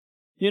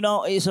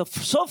It's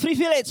so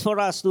privileged for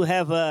us to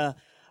have,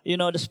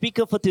 the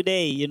speaker for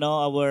today.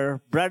 Our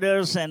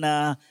brothers and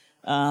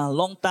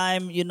long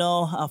time,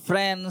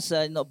 friends,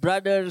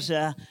 brothers.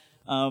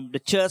 The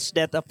church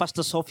that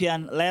Pastor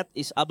Sophian led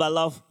is Abba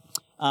Love.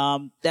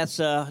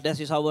 That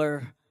is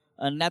our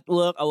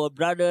network, our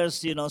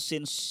brothers.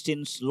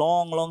 Since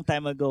long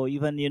time ago.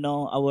 Even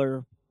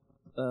our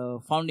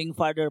founding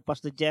father,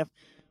 Pastor Jeff,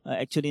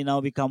 actually now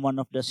become one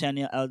of the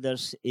senior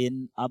elders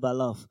in Abba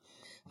Love.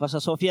 Pastor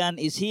Sophian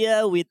is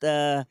here with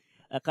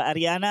Kak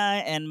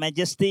Ariana and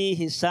Majesty,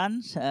 his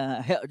sons,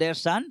 their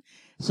son.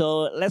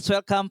 So let's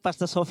welcome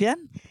Pastor Sophian.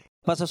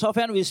 Pastor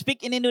Sophian will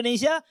speak in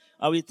Indonesia.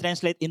 I will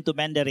translate into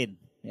Mandarin.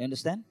 You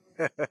understand?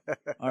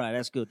 All right,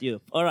 that's good.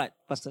 You. All right,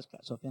 Pastor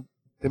Sophian.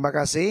 Terima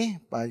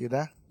kasih, Pak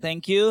Yuda.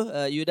 Thank you,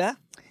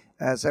 Yuda.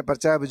 Saya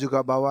percaya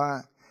juga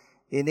bahwa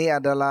ini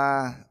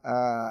adalah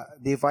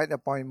divine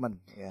appointment.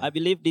 I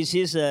believe this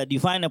is a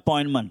divine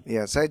appointment.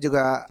 Ya, saya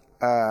juga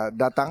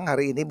datang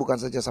hari ini bukan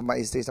saja sama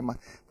istri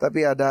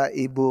tapi ada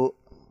Ibu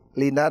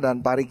Lina dan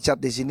Pak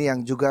Richard di sini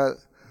yang juga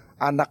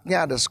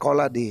anaknya ada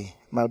sekolah di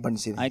Melbourne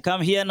sini. I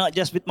come here not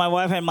just with my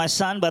wife and my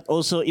son, but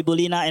also Ibu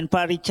Lina and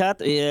Pak Richard.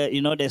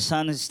 Their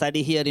son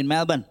study here in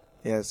Melbourne.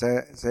 Ya,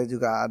 saya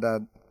juga ada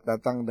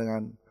datang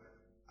dengan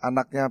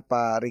anaknya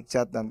Pak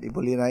Richard dan Ibu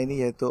Lina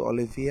ini yaitu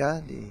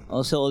Olivia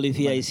Also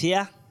Olivia is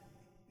here.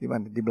 Di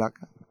mana? Di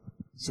belakang.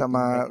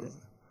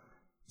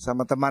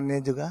 Sama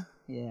temannya juga.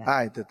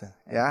 Yeah. Itu tuh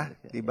ya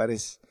di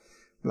baris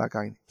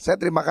belakang ini. Saya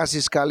terima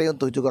kasih sekali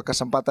untuk juga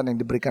kesempatan yang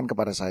diberikan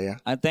kepada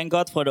saya. I thank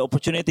God for the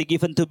opportunity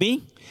given to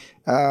me.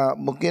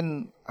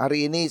 Mungkin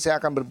hari ini saya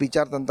akan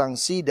berbicara tentang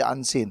see the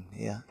unseen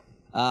ya.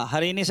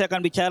 Hari ini saya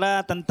akan bicara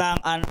tentang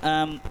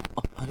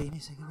hari ini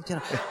saya akan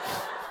bicara.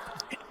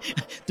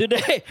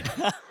 Today.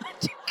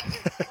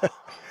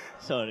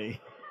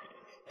 Sorry.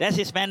 That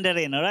is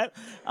Mandarin, alright?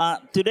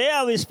 Today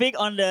I will speak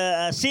on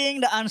the seeing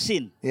the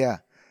unseen.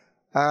 Ya.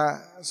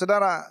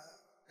 Saudara,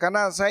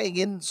 karena saya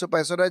ingin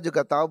supaya saudara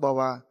juga tahu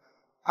bahwa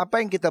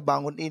apa yang kita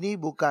bangun ini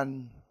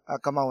bukan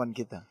kemauan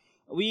kita.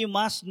 We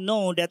must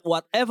know that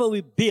whatever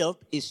we build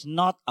is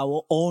not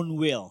our own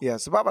will. Ya,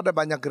 sebab ada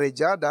banyak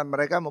gereja dan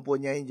mereka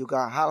mempunyai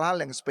juga hal-hal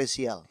yang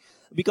spesial.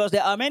 Because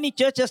there are many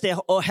churches that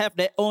all have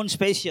their own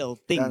special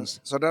things.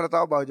 Dan saudara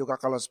tahu bahwa juga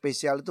kalau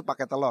spesial itu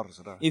pakai telur,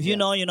 saudara. If you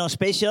know,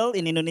 special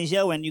in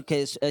Indonesia when you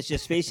say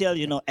special,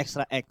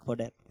 extra egg for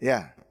that.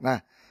 Ya,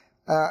 nah.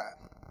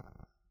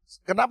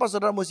 Kenapa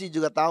saudara mesti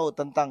juga tahu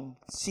tentang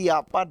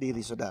siapa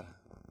diri saudara?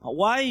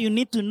 Why you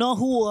need to know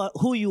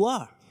who you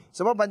are?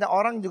 Sebab banyak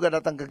orang juga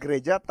datang ke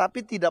gereja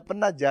tapi tidak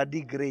pernah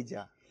jadi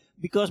gereja.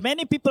 Because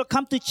many people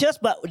come to church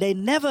but they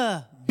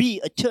never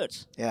be a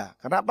church. Ya,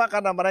 kenapa?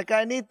 Karena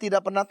mereka ini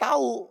tidak pernah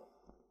tahu.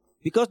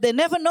 Because they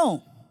never know.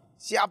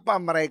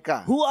 Siapa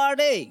mereka? Who are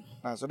they?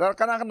 Nah, saudara,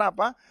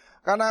 kenapa?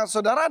 Karena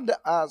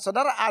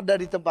saudara ada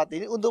di tempat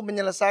ini untuk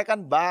menyelesaikan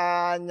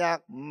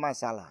banyak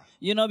masalah.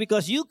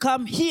 Because you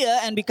come here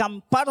and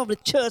become part of the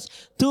church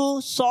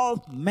to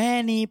solve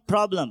many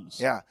problems.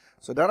 Ya,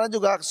 saudara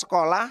juga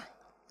sekolah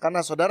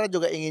karena saudara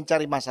juga ingin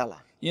cari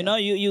masalah.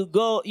 You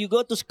go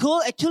to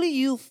school, actually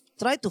you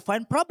try to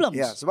find problems.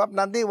 Ya, sebab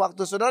nanti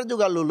waktu saudara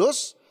juga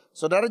lulus,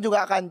 saudara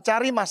juga akan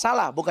cari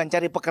masalah, bukan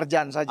cari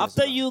pekerjaan saja.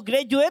 After you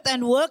graduate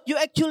and work, you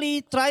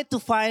actually try to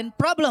find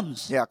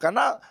problems. Ya,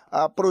 karena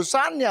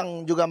perusahaan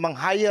yang juga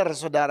meng-hire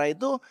saudara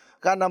itu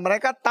karena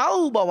mereka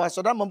tahu bahwa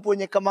saudara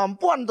mempunyai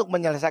kemampuan untuk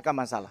menyelesaikan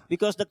masalah.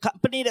 Because the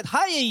company that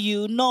hire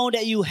you know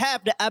that you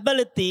have the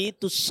ability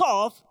to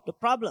solve the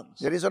problems.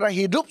 Jadi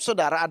hidup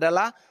saudara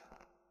adalah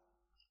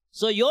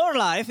so your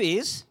life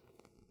is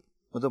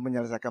untuk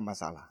menyelesaikan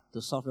masalah. To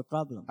solve the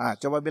problem.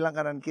 Coba bilang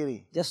kanan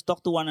kiri. Just talk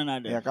to one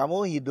another. Ya,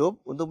 kamu hidup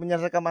untuk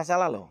menyelesaikan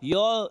masalah loh.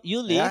 You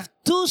live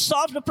to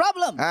solve the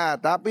problem.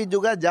 Tapi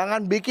juga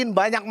jangan bikin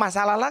banyak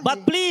masalah lagi.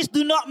 But please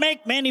do not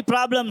make many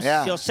problems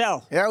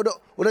yourself. Ya,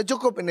 udah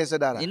cukup ini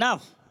saudara.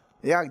 Enough.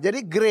 Ya, jadi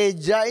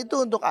gereja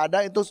itu untuk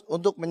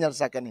untuk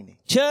menyelesaikan ini.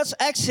 Church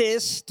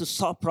exists to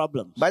solve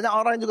problems. Banyak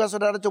orang juga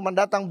saudara cuma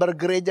datang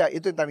bergereja,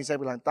 itu yang tadi saya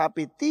bilang,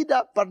 tapi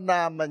tidak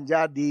pernah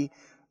menjadi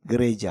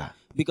gereja.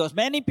 Because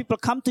many people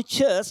come to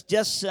church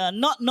just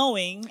not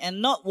knowing and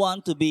not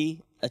want to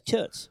be a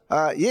church.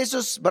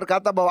 Yesus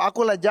berkata bahwa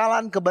akulah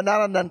jalan,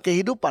 kebenaran dan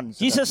kehidupan.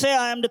 Jesus said,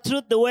 I am the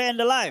truth, the way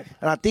and the life.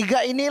 Nah,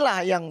 3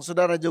 inilah yang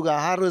saudara juga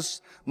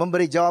harus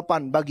memberi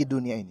jawaban bagi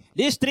dunia ini.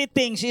 These 3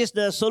 things is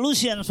the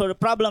solution for the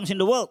problems in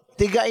the world.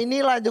 3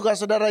 inilah juga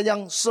saudara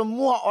yang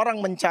semua orang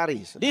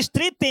mencari. These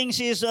 3 things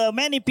is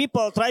many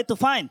people try to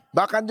find.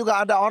 Bahkan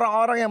juga ada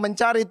orang-orang yang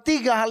mencari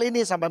 3 hal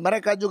ini sampai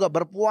mereka juga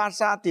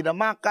berpuasa, tidak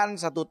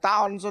makan 1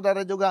 tahun.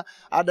 Saudara juga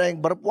ada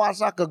yang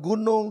berpuasa ke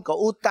gunung, ke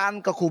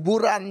hutan, ke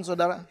kuburan,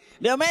 saudara.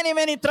 There are many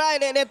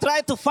they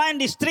try to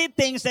find these 3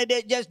 things that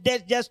they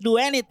just do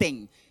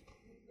anything.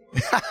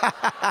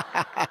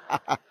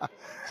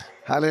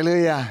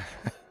 Haleluya.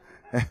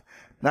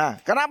 Nah,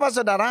 kenapa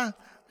saudara?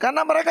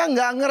 Karena mereka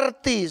nggak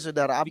ngerti,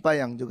 saudara, apa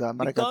yang juga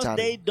mereka Because cari.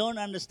 they don't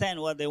understand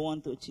what they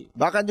want to achieve.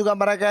 Bahkan juga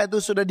mereka itu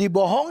sudah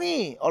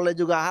dibohongi oleh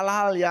juga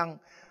hal-hal yang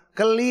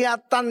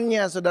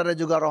kelihatannya saudara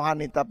juga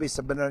rohani, tapi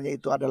sebenarnya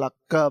itu adalah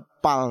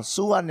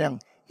kepalsuan yang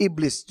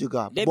iblis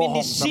juga They've been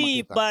bohong sama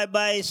deceived kita.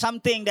 by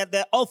something that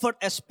they offered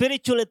as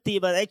spirituality,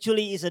 but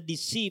actually is a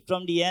deceit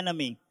from the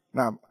enemy.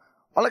 Nah,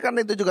 oleh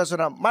karena itu juga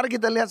saudara, mari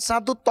kita lihat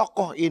satu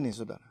tokoh ini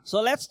saudara.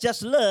 So let's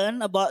just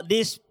learn about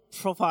this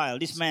profile,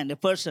 this man, the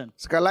person.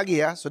 Sekali lagi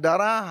ya,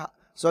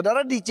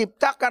 saudara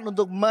diciptakan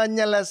untuk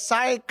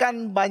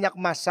menyelesaikan banyak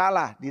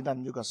masalah di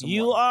dalam juga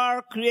You semua. are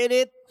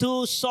created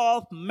to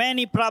solve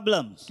many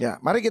problems. Ya,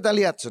 mari kita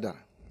lihat saudara.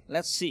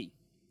 Let's see.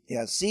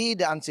 Ya, see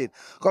the unseen.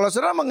 Kalau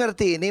saudara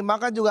mengerti ini,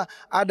 maka juga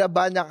ada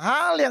banyak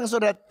hal yang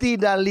saudara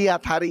tidak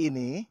lihat hari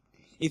ini.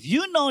 If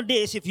you know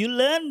this, if you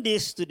learn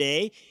this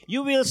today,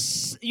 you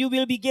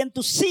will begin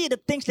to see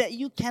the things that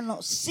you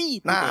cannot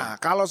see today. Nah,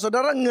 kalau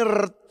saudara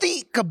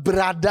ngerti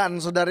keberadaan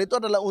saudara itu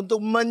adalah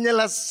untuk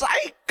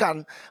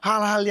menyelesaikan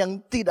hal-hal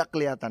yang tidak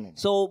kelihatan ini.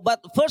 So,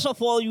 but first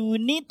of all, you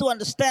need to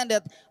understand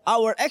that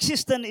our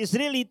existence is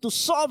really to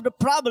solve the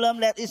problem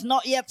that is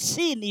not yet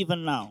seen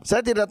even now. Saya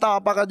tidak tahu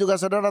apakah juga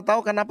saudara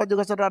tahu kenapa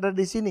juga saudara ada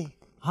di sini.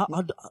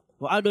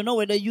 I don't know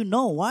whether you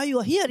know why you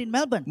are here in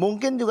Melbourne.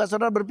 Mungkin juga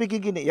saudara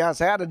berpikir gini, ya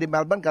saya ada di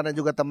Melbourne karena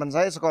juga teman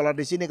saya sekolah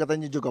di sini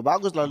katanya juga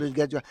bagus, lalu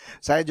juga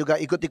saya juga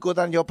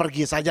ikut-ikutan, yo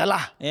pergi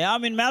sajalah. Yeah,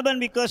 I'm in Melbourne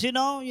because you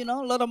know, a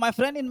lot of my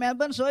friends in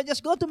Melbourne, so I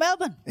just go to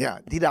Melbourne. Ya,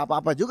 tidak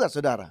apa-apa juga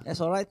saudara.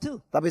 That's alright too.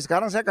 Tapi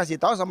sekarang saya kasih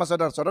tahu sama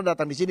saudara-saudara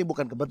datang di sini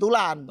bukan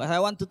kebetulan. But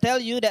I want to tell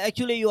you that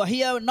actually you are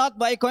here not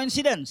by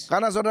coincidence.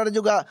 Karena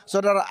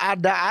saudara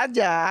ada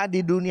aja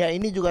di dunia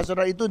ini juga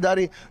saudara itu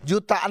dari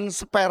jutaan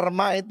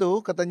sperma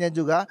itu katanya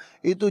juga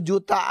itu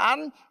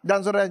jutaan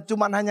dan saudara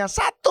cuma hanya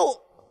satu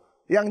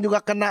yang juga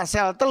kena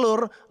sel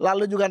telur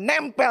lalu juga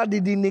nempel di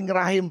dinding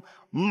rahim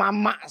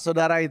mama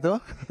saudara itu.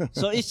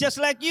 So it's just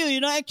like you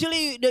know,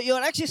 actually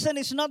your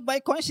existence is not by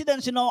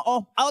coincidence, you know,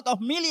 out of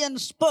million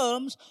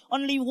sperms,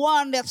 only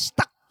one that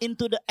stuck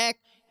into the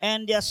egg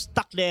and just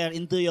stuck there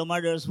into your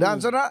mother's womb. Dan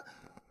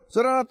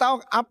saudara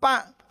tahu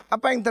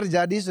apa yang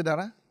terjadi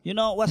saudara? You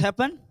know what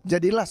happened?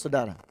 Jadilah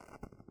saudara.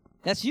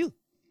 That's you.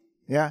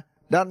 Ya.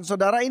 Dan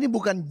saudara ini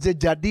bukan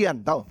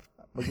kejadian, tahu?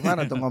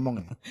 Bagaimana tuh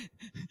ngomongnya?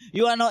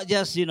 You are not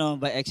just, you know,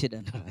 by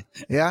accident.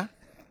 Ya.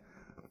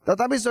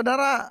 Tetapi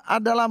saudara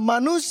adalah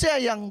manusia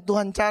yang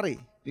Tuhan cari.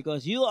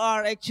 Because you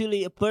are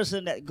actually a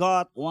person that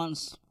God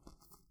wants,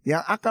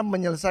 yang akan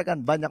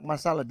menyelesaikan banyak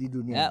masalah di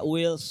dunia. that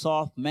will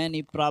solve many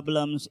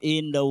problems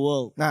in the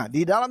world. Nah,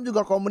 di dalam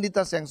juga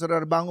komunitas yang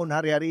saudara bangun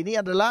hari-hari ini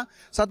adalah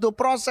satu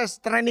proses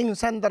training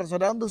center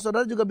saudara untuk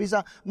saudara juga bisa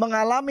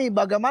mengalami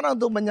bagaimana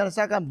untuk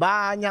menyelesaikan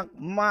banyak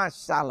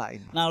masalah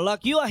ini. Now,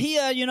 like you are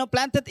here, you know,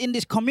 planted in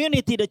this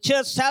community, the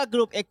church cell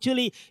group,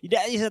 actually,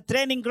 that is a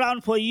training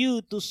ground for you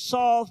to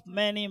solve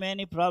many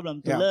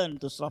problems, to Ya. learn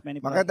to solve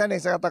many Makanya problems. tadi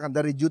yang saya katakan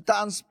dari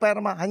jutaan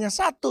sperma hanya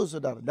satu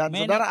saudara dan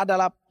Many- saudara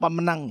adalah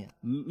pemenangnya.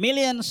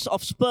 Millions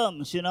of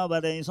sperms, you know,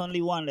 but there is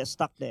only one that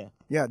stuck there.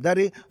 Ya,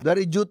 dari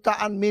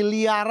jutaan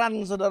miliaran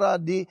saudara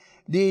di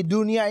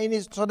dunia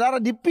ini saudara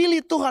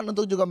dipilih Tuhan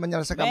untuk juga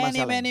menyelesaikan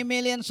masalah. Many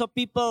millions of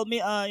people,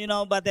 you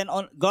know, but then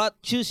God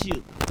choose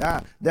you.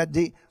 Nah,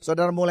 jadi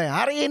saudara mulai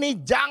hari ini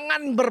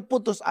jangan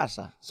berputus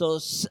asa. So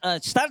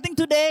starting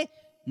today,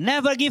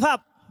 never give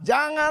up.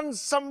 Jangan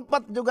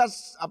sempat juga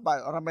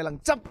orang bilang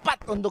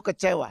cepat untuk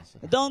kecewa.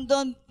 Don't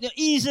you're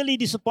easily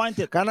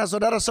disappointed. Karena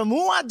saudara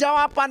semua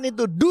jawaban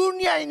itu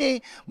dunia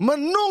ini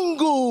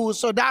menunggu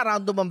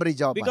saudara untuk memberi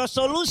jawaban. Because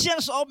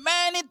solutions of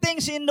many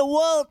things in the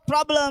world,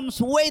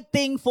 problems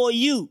waiting for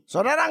you.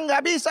 Saudara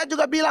nggak bisa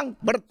juga bilang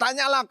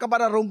bertanyalah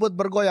kepada rumput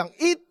bergoyang.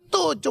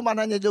 Itu cuma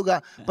hanya juga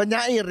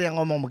penyair yang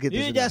ngomong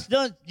begitu. You saudara. just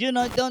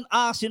don't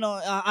ask,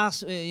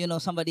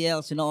 somebody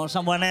else, or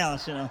someone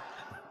else,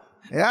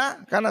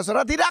 Ya, karena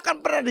saudara tidak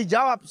akan pernah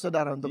dijawab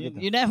saudara untuk itu.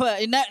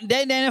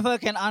 They never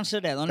can answer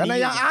that. Only Karena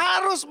you. yang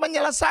harus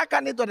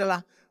menyelesaikan itu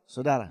adalah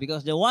saudara.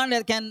 Because the one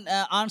that can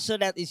answer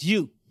that is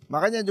you.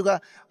 Makanya juga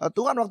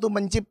Tuhan waktu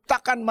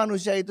menciptakan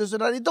manusia itu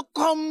saudara itu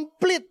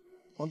komplit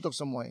untuk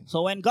semua ini.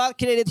 So when God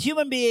created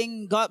human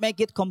being, God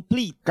make it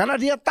complete. Karena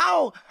dia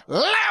tahu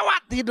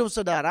lewat hidup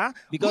saudara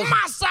Because-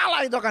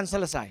 masalah itu akan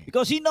selesai.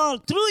 Because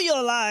through your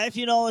life,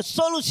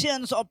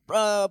 solutions of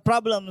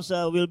problems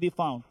will be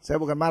found. Saya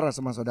bukan marah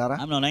sama saudara,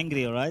 I'm not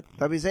angry, alright?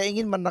 tapi saya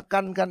ingin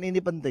menekankan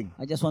ini penting.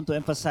 I just want to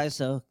emphasize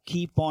a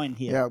key point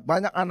here. Ya,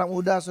 banyak anak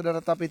muda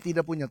saudara tapi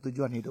tidak punya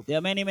tujuan hidup. There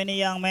are many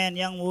young men,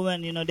 young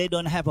women, they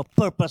don't have a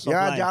purpose of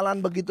Ya, life. jalan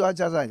begitu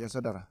aja saja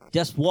saudara.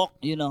 Just walk,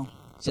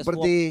 just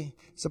walk.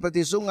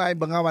 Seperti sungai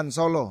Bengawan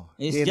Solo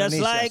It's di just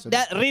Indonesia. like saudara.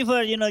 that river,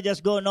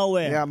 just go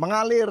nowhere. Ya,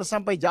 mengalir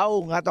sampai jauh,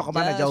 nggak tahu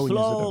kemana Just jauhnya.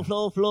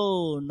 saudara. flow,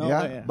 Ya,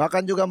 nowhere.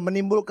 bahkan juga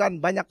menimbulkan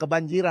banyak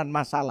kebanjiran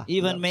masalah.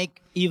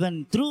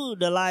 Even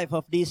through the life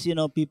of these,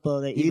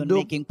 people, they even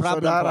Hidup making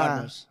problem for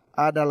saudara others.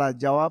 adalah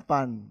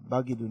jawaban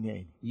bagi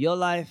dunia ini. Your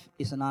life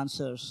is an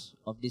answers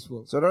of this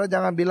world. Saudara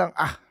jangan bilang,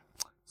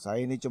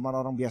 saya ini cuma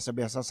orang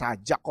biasa-biasa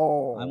saja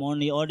kok. I'm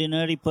only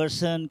ordinary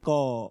person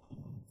kok.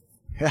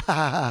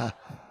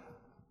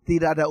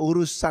 Tidak ada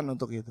urusan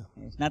untuk itu.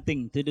 It's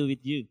nothing to do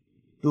with you.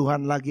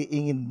 Tuhan lagi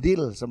ingin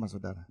deal sama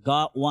saudara.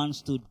 God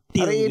wants to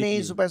deal Hari with ini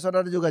you. supaya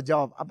saudara juga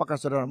jawab, apakah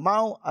saudara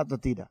mau atau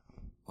tidak.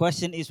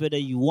 Question is whether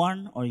you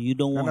want or you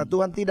don't Karena want.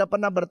 Tuhan tidak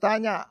pernah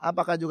bertanya,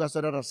 apakah juga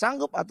saudara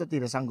sanggup atau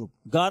tidak sanggup.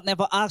 God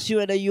never asks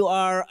you whether you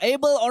are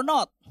able or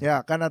not.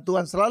 Ya, karena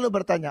Tuhan selalu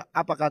bertanya,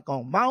 apakah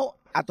kau mau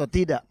atau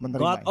tidak God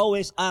menerima ini.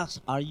 always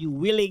asks, are you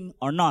willing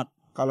or not?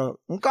 Kalau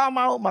engkau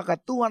mau, maka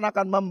Tuhan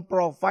akan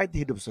memprovide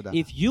hidup saudara.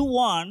 If you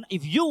want,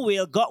 if you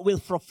will, God will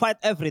provide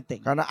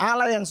everything. Karena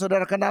Allah yang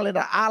saudara kenal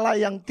adalah Allah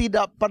yang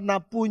tidak pernah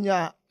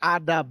punya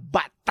ada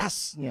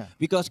batasnya.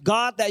 Because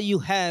God that you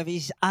have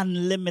is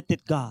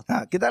unlimited God.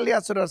 Nah, kita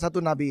lihat saudara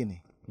satu nabi ini.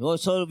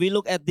 So we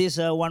look at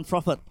this one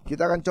prophet.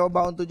 Kita akan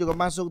coba untuk juga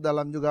masuk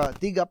dalam juga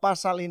 3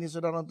 pasal ini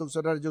saudara, untuk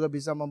saudara juga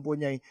bisa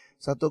mempunyai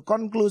satu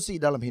konklusi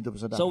dalam hidup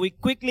saudara. So we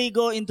quickly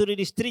go into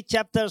these 3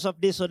 chapters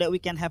of this so that we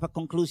can have a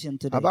conclusion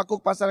today.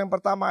 Habakuk pasal yang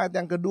pertama, ayat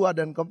yang kedua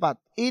dan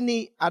keempat.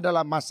 Ini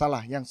adalah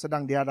masalah yang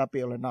sedang dihadapi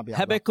oleh Nabi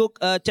Allah.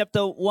 Habakkuk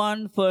chapter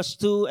 1 verse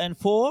 2 and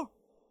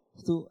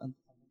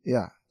 4.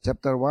 Ya,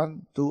 chapter 1,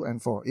 2 and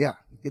 4. Ya,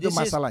 itu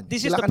masalahnya.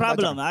 This is the Silakan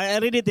problem. baca. I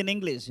read it in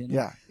English. You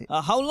know. Ya.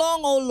 How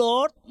long, O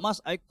Lord,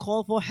 must I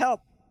call for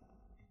help?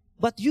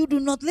 But you do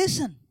not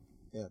listen.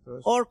 Ya,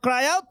 terus. Or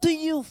cry out to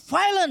you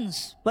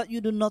violence, but you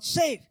do not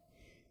save.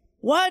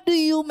 Why do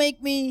you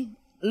make me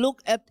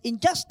look at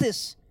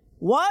injustice?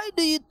 Why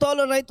do you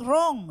tolerate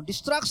wrong?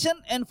 Destruction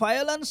and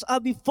violence are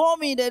before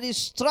me. There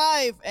is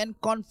strife and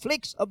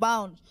conflicts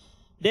abound.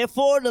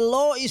 Therefore the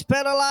law is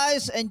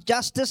paralyzed and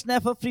justice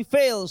never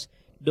prevails.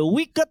 The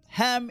wicked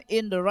hem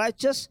in the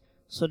righteous,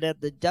 so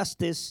that the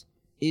justice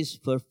is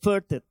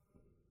perverted.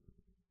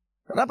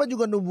 Kenapa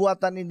juga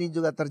nubuatan ini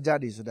juga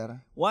terjadi,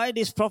 saudara? Why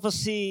this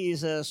prophecy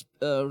is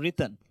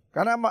written?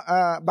 Karena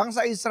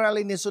bangsa Israel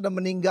ini sudah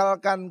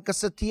meninggalkan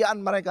kesetiaan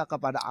mereka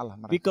kepada Allah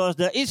mereka. Because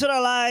the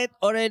Israelite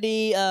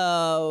already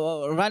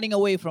running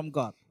away from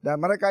God. Dan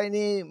mereka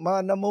ini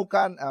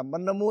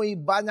menemui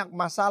banyak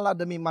masalah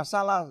demi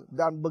masalah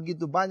dan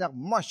begitu banyak,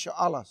 Masya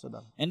Allah,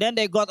 saudara. And then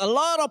they got a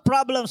lot of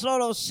problems, a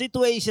lot of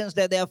situations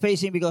that they are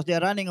facing because they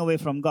are running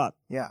away from God.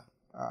 Ya,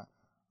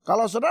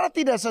 kalau saudara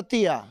tidak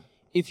setia,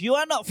 If you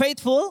are not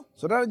faithful,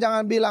 saudara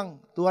jangan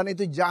bilang Tuhan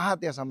itu jahat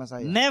ya sama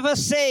saya. never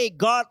say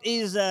God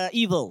is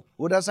evil.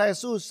 Udah saya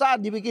susah,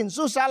 dibikin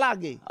susah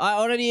lagi. I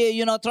already,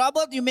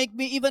 troubled, you make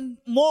me even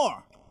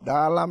more.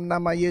 Dalam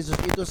nama Yesus,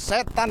 itu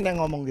setan yang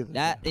ngomong gitu.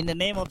 That in the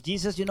name of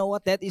Jesus, you know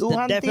what? That is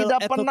Tuhan the devil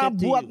tidak pernah advocate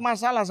to buat you.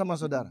 masalah sama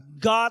saudara.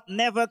 God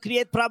never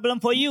create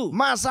problem for you.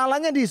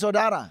 Masalahnya di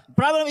saudara.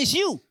 Problem is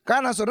you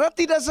Karena saudara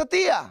tidak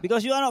setia.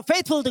 because you are not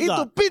faithful to Itu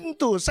God.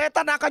 pintu,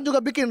 setan akan juga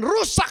bikin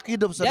rusak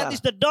hidup saudara. That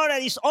is the door that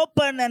is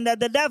open and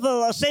that the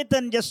devil or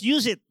Satan just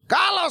use it.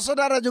 Kalau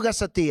saudara juga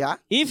setia,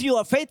 If you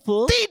are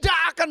faithful,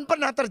 tidak akan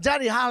pernah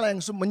terjadi hal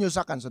yang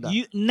menyusahkan saudara.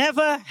 you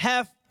never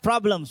have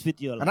problems with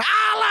your life. Karena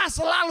Allah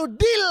selalu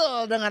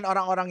deal dengan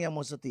orang-orang yang mau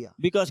setia.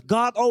 Because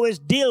God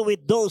always deal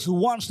with those who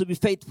wants to be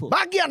faithful.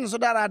 Bagian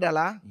saudara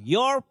adalah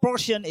Your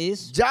portion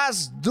is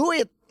just do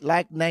it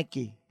like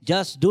Nike.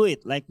 just do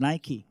it like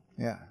Nike.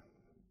 Ya.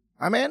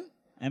 Amin.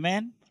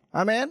 Amen.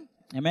 Amin.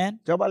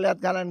 Amen. Coba lihat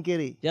kanan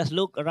kiri. Just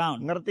look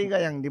around. Ngerti gak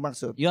yang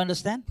dimaksud? You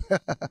understand?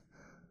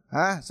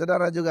 Hah,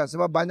 saudara juga.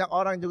 Sebab banyak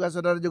orang juga,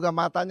 saudara juga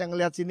matanya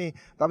ngelihat sini,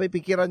 tapi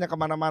pikirannya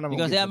kemana-mana.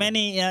 Because mungkin, there are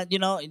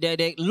saudara. many,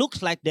 they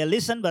looks like they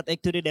listen, but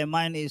actually their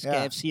mind is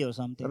Yeah. KFC or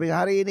something. Tapi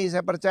hari ini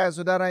saya percaya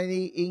saudara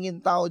ini ingin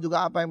tahu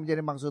juga apa yang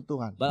menjadi maksud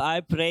Tuhan. But I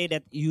pray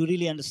that you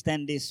really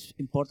understand this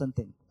important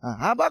thing.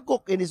 Nah,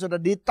 Habakuk ini sudah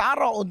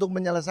ditaruh untuk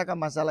menyelesaikan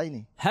masalah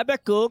ini.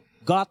 Habakkuk,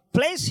 God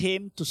placed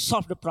him to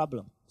solve the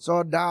problem.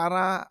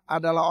 Saudara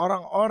adalah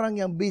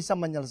orang-orang yang bisa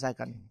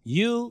menyelesaikan ini.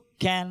 You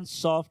can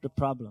solve the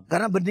problem.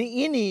 Karena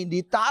benih ini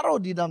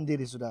ditaruh di dalam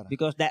diri saudara.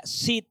 Because that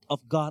seed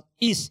of God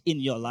is in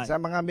your life.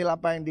 Saya mengambil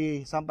apa yang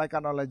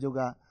disampaikan oleh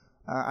juga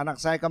anak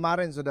saya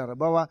kemarin saudara.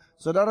 Bahwa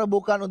saudara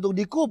bukan untuk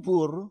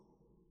dikubur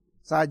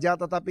saja,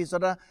 tetapi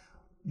saudara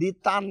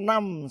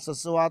ditanam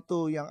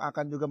sesuatu yang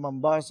akan juga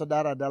membawa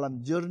saudara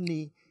dalam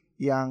journey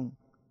yang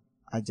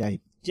ajaib.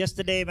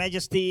 Yesterday,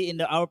 Majesty, in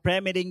our prayer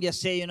meeting,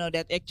 just say,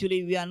 that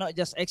actually we are not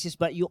just exist,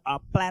 but you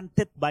are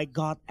planted by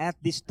God at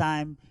this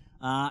time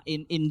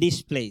in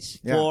this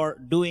place Yeah. for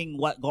doing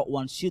what God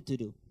wants you to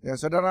do. Ya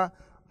saudara,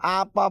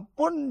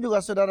 apapun juga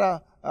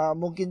saudara,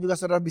 mungkin juga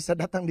saudara bisa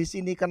datang di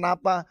sini.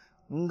 Kenapa?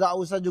 Enggak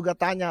usah juga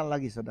tanya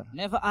lagi saudara.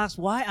 Never ask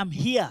why I'm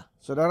here.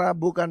 Saudara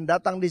bukan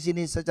datang di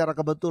sini secara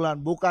kebetulan,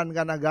 bukan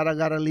karena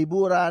gara-gara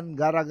liburan,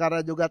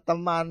 gara-gara juga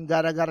teman,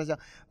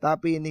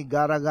 tapi ini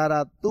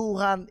gara-gara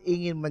Tuhan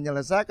ingin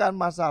menyelesaikan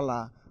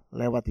masalah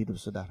lewat hidup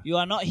saudara. You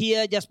are not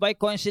here just by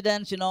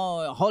coincidence,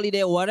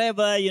 holiday or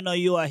whatever.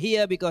 You are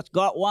here because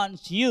God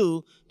wants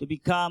you to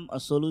become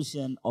a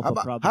solution of a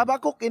problem.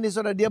 Habakuk ini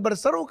saudara, dia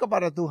berseru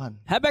kepada Tuhan.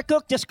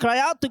 Habakkuk just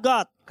cry out to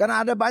God.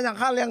 Karena ada banyak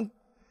hal yang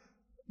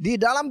di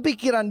dalam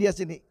pikiran dia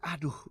sini,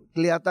 aduh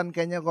kelihatan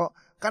kayaknya kok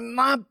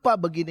kenapa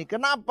begini,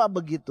 kenapa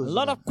begitu. A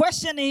lot of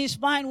question in his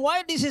mind,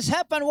 why this has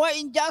happened, why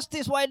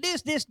injustice, why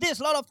this,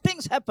 a lot of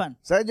things happen.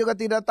 Saya juga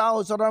tidak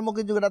tahu, saudara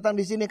mungkin juga datang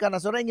di sini karena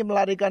saudara ingin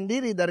melarikan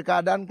diri dari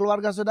keadaan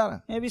keluarga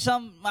saudara. Maybe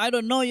I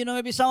don't know,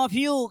 maybe some of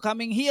you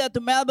coming here to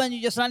Melbourne,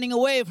 you're just running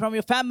away from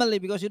your family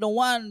because you don't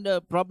want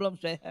the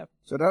problems they have.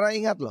 Saudara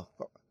ingat loh,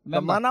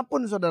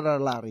 kemanapun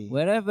saudara lari,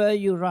 Wherever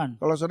you run,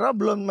 kalau saudara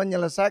belum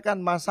menyelesaikan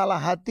masalah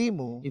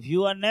hatimu, if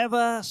you are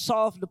never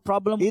solve the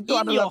problem itu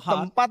in your adalah heart,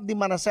 tempat di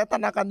mana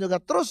setan akan juga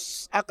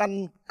terus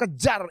akan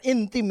kejar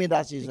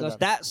intimidasi because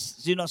saudara.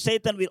 that's,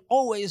 Satan will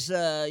always,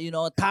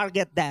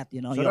 target that,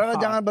 your Saudara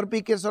heart. jangan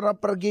berpikir saudara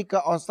pergi ke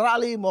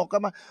Australia,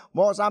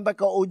 mau sampai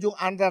ke ujung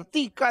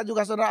Antartika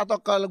juga saudara, atau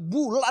ke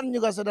bulan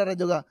juga saudara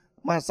juga.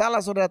 Masalah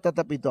saudara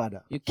tetap itu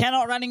ada. You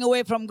cannot running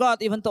away from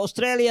God, even to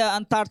Australia,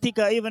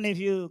 Antarctica, even if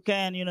you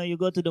can, you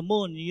go to the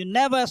moon. You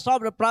never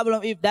solve the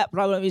problem if that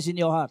problem is in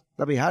your heart.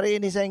 Tapi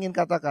hari ini saya ingin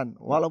katakan,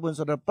 walaupun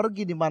saudara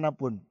pergi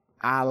dimanapun,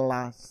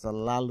 Allah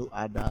selalu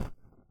ada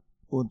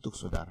untuk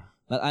saudara.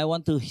 But I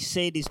want to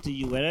say this to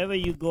you, wherever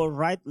you go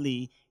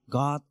rightly,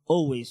 God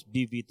always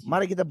be with you.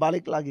 Mari kita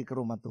balik lagi ke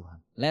rumah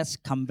Tuhan. Let's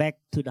come back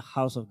to the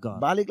house of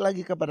God. Balik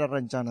lagi kepada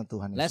rencana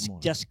Tuhan yang Let's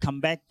semula. just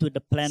come back to the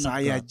plan of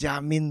Saya God.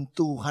 jamin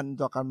Tuhan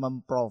itu akan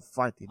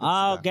memprovide hidup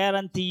I'll saudara.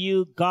 guarantee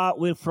you,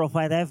 God will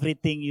provide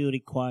everything you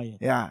require.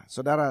 Ya,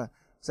 saudara,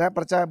 saya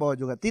percaya bahwa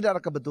juga tidak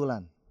ada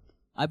kebetulan.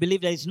 I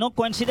believe there is no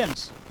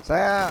coincidence.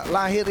 Saya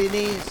lahir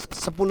ini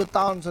 10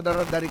 tahun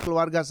saudara dari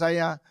keluarga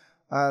saya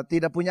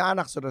tidak punya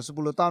anak saudara.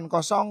 10 tahun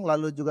kosong,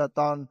 lalu juga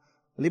tahun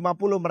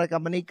 50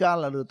 mereka menikah,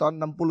 lalu tahun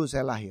 60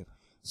 saya lahir.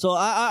 So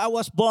I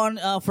was born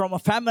from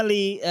a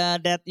family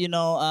that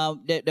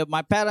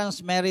my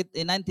parents married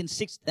in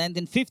 1950.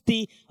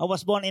 I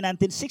was born in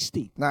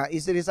 1960. Nah,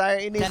 istri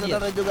saya ini 10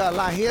 saudara juga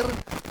lahir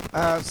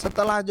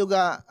setelah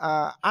juga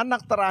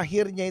anak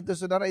terakhirnya itu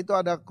saudara, itu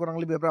ada kurang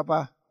lebih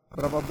berapa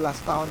belas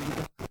tahun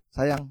gitu.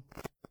 Sayang,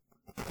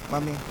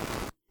 Mami,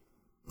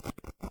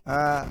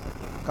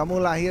 kamu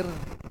lahir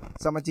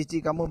sama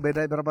cici kamu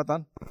beda berapa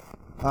tahun?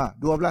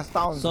 12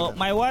 tahun. So saudara.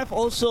 my wife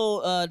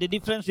also, the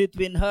difference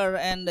between her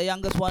and the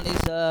youngest one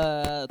is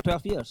 12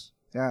 years.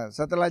 Ya,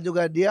 setelah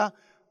juga dia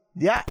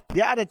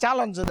ada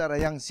calon saudara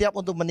yang siap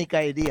untuk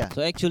menikahi dia. So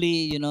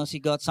actually,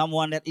 she got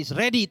someone that is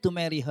ready to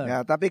marry her.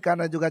 Ya, tapi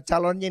karena juga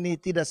calonnya ini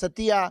tidak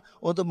setia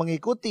untuk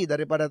mengikuti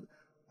daripada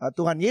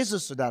Tuhan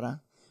Yesus saudara.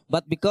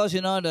 But because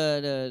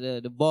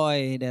the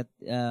boy that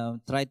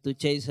tried to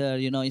chase her,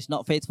 is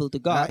not faithful to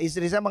Nah, God.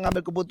 istri saya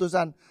mengambil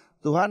keputusan,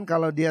 Tuhan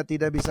kalau dia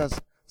tidak bisa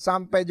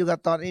sampai juga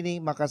tahun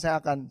ini, maka saya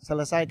akan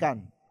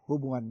selesaikan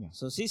hubungannya.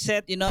 So she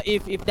said,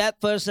 if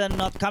that person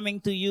not coming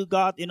to you,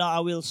 God,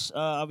 I will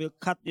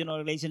cut,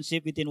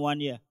 relationship within 1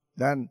 year.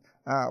 Dan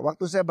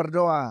waktu saya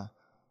berdoa,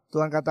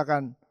 Tuhan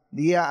katakan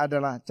dia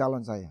adalah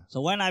calon saya.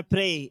 So when I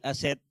pray, I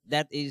said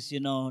that is,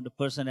 the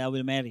person that I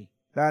will marry.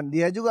 Dan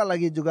dia juga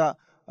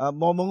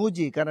mau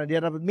menguji karena dia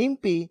dapat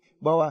mimpi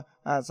bahwa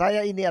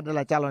saya ini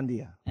adalah calon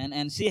dia.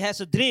 And she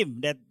has a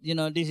dream that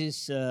this is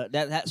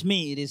that's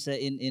me. It is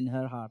in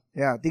her heart.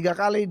 Ya, 3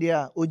 kali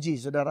dia uji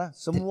saudara,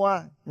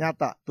 semua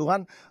nyata.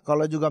 Tuhan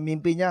kalau juga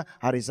mimpinya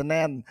hari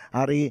Senin,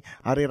 hari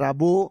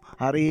Rabu,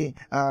 hari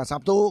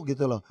Sabtu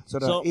gitu loh.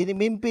 Saudara, So- ini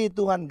mimpi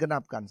Tuhan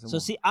genapkan semua.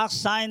 So she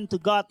asked sign to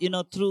God,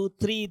 through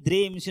 3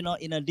 dreams,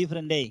 in a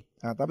different day.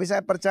 Nah, tapi saya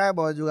percaya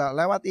bahwa juga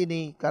lewat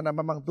ini karena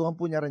memang Tuhan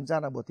punya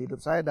rencana buat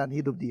hidup saya dan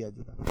hidup dia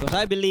juga. Because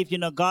I believe,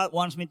 God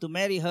wants me to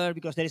marry her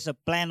because there is a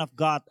plan of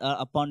God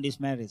upon this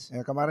marriage.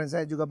 Ya, kemarin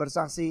saya juga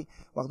bersaksi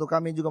waktu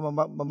kami juga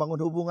membangun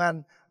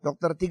hubungan.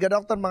 3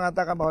 dokter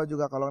mengatakan bahwa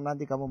juga kalau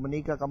nanti kamu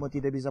menikah kamu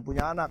tidak bisa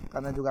punya anak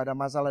karena juga ada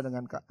masalah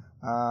dengan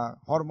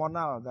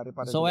hormonal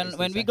daripada. So juga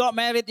when istri we saya. got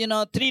married,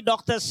 3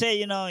 doctors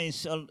say,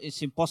 it's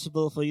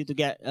impossible for you to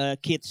get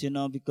kids,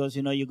 because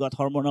you got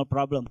hormonal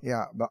problem.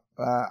 Ya,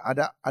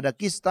 ada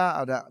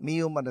kista, ada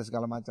miom, ada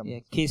segala macam.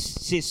 Yeah,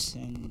 cyst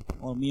and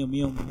or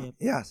myom.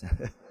 Yeah. Ya.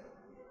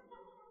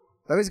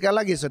 Tapi sekali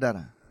lagi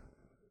saudara,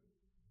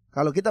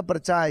 kalau kita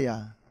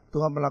percaya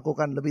Tuhan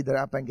melakukan lebih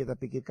dari apa yang kita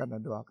pikirkan dan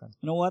doakan.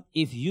 You know what?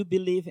 If you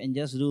believe and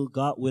just do,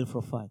 God will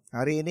provide.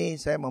 Hari ini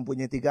saya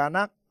mempunyai 3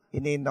 anak.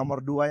 Ini nomor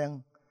 2 yang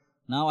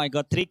Now I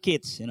got 3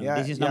 kids.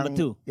 This is number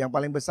 2. yang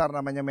paling besar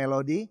namanya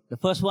Melody. The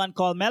first one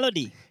called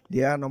Melody.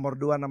 Dia nomor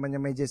 2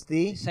 namanya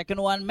Majesty. Second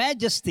one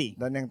Majesty.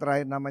 Dan yang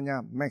terakhir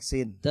namanya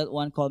Maxine. Third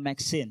one called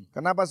Maxine.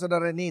 Kenapa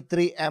saudara ini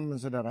 3M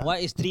saudara?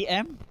 Why is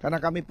 3M?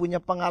 Karena kami punya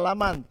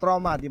pengalaman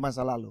trauma di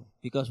masa lalu.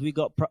 Because we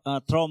got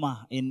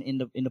trauma in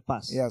the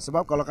past. Ya,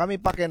 sebab kalau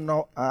kami pakai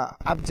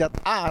abjad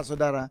A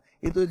saudara,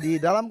 itu di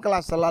dalam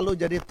kelas selalu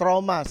jadi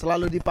trauma,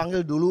 selalu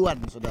dipanggil duluan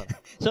saudara.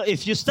 So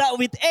if you start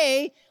with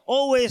A,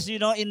 always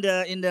in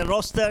the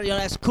roster,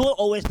 at school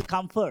always to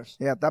come first.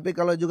 Ya, tapi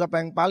kalau juga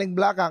yang paling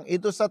belakang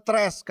itu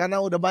stres karena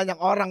udah banyak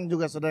orang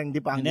juga saudara yang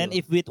And dipanggil. then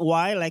if with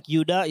Y like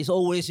Yuda is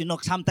always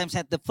sometimes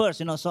at the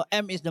first, so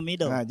M is the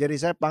middle. Nah, jadi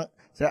saya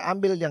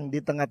ambil yang di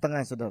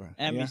tengah-tengah saudara.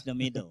 M Ya. is the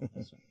middle.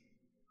 That's right.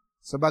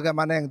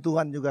 Sebagaimana yang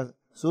Tuhan juga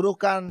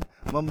suruhkan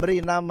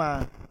memberi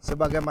nama,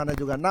 sebagaimana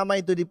juga nama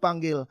itu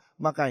dipanggil,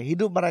 maka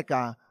hidup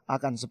mereka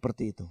akan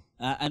seperti itu.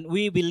 And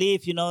we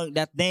believe,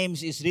 that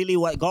names is really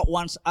what God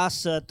wants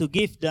us to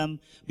give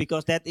them,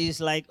 because that is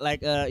like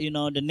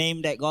the name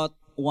that God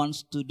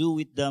wants to do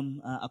with them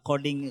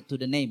according to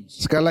the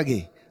names. Sekali lagi,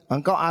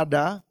 engkau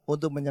ada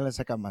untuk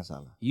menyelesaikan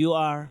masalah. You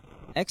are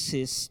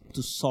exist to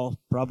solve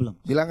problems.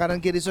 Bilang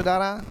kanan kiri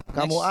saudara,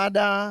 kamu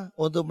ada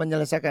untuk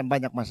menyelesaikan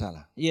banyak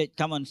masalah. Yeah,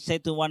 come on, say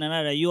to one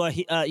another, you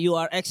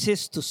are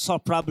exist to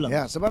solve problems.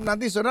 Ya, sebab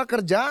nanti saudara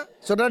kerja,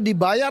 saudara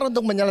dibayar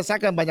untuk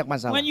menyelesaikan banyak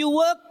masalah. When you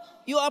work,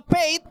 you are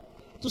paid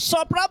to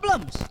solve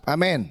problems.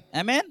 Amin.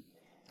 Amen.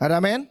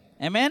 Ada amin?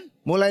 Amen.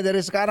 Mulai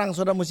dari sekarang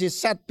saudara mesti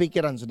set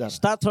pikiran saudara.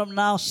 Start from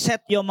now, set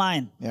your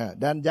mind. Ya,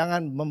 dan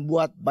jangan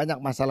membuat banyak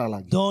masalah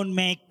lagi. Don't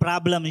make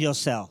problem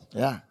yourself.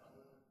 Ya.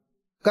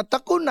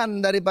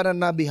 Ketekunan daripada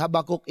Nabi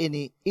Habakuk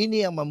ini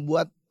yang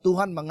membuat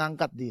Tuhan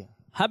mengangkat dia.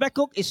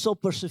 Habakkuk is so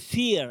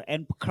persevere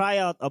and cry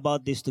out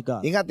about this to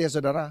God. Ingat ya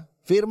saudara,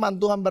 firman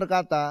Tuhan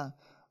berkata,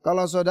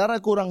 kalau saudara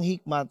kurang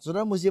hikmat,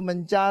 saudara mesti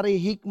mencari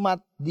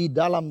hikmat di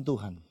dalam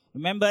Tuhan.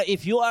 Remember,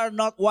 if you are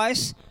not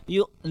wise,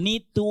 you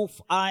need to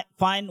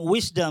find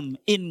wisdom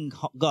in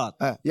God.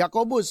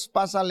 Yakobus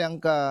pasal yang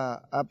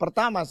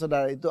pertama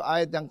saudara, itu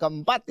ayat yang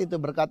keempat itu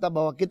berkata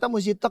bahwa kita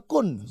mesti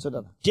tekun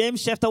saudara.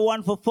 James chapter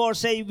 1 verse 4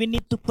 say we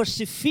need to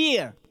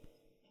persevere.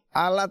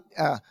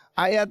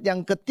 Ayat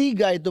yang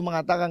ketiga itu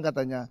mengatakan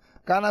katanya,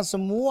 karena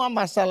semua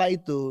masalah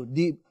itu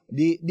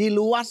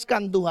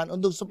diluaskan Tuhan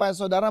untuk supaya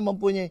saudara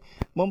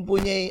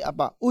mempunyai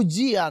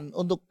ujian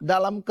untuk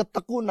dalam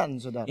ketekunan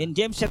saudara. In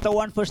James chapter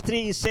 1 verse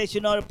 3 it says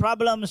the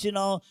problems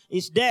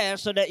is there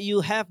so that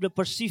you have to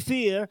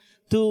persevere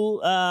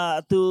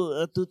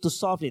to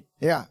solve it.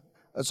 Ya.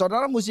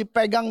 Saudara mesti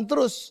pegang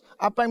terus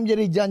apa yang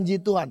menjadi janji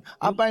Tuhan,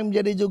 apa yang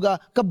menjadi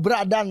juga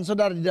keberadaan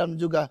saudara di dalam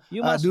juga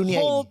you must dunia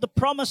hold ini. the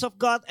promise of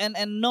God and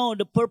know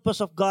the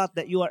purpose of God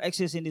that you are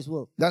exist in this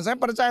world. Dan saya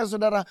percaya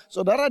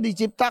saudara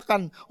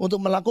diciptakan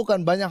untuk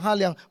melakukan banyak hal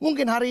yang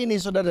mungkin hari ini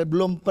saudara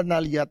belum pernah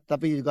lihat,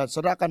 tapi juga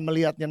saudara akan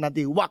melihatnya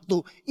nanti waktu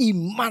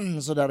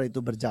iman saudara itu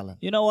berjalan.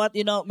 You know what?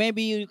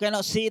 Maybe you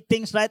cannot see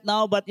things right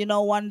now, but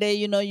one day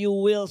you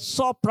will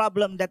solve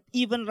problem that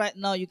even right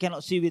now you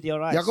cannot see with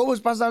your eyes. Yakobus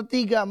pasal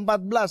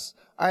 3:14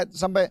 ayat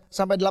sampai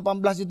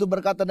 18 itu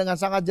berkata dengan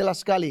sangat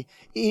jelas sekali.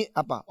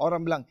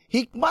 Orang bilang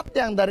hikmat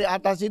yang dari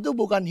atas itu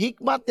bukan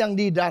hikmat yang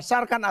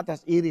didasarkan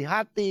atas iri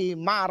hati,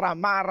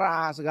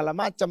 marah-marah, segala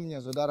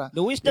macamnya saudara.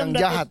 The wisdom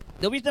yang jahat.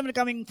 The wisdom that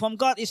coming from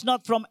God is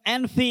not from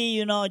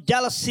envy,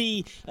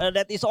 jealousy,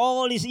 that is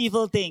all these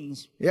evil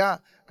things.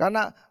 Ya,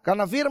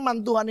 karena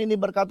firman Tuhan ini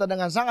berkata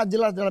dengan sangat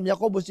jelas dalam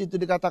Yakobus itu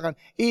dikatakan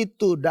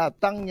itu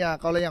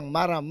datangnya kalau yang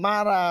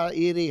marah-marah,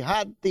 iri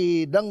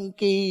hati,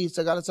 dengki,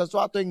 segala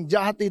sesuatu yang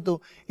jahat itu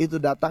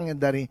datangnya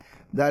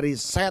dari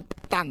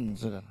setan,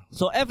 saudara.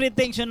 So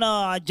everything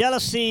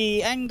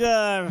jealousy,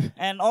 anger,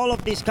 and all of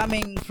this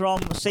coming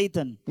from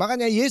Satan.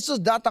 Makanya Yesus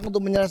datang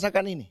untuk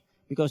menyelesaikan ini.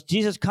 Because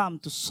Jesus come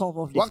to solve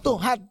all this. Waktu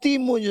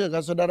hatimu juga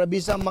saudara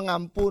bisa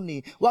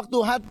mengampuni. Waktu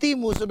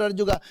hatimu saudara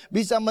juga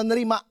bisa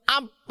menerima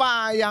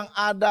apa yang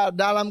ada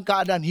dalam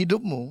keadaan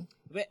hidupmu.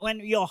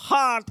 When your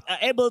heart are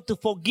able to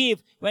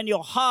forgive, when your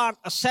heart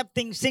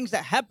accepting things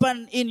that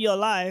happen in your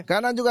life.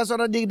 Karena juga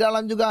saudara di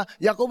dalam juga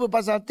Yakobus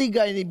pasal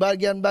 3 ini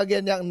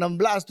bagian-bagian yang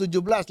 16,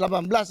 17,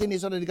 18 ini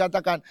saudara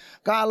dikatakan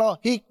kalau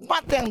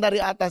hikmat yang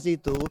dari atas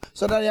itu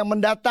saudara yang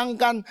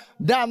mendatangkan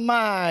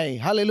damai.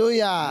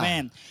 Haleluya.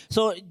 Amen.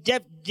 So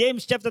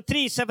James chapter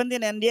 3,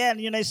 17 and the end,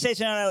 it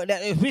says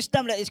that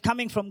wisdom that is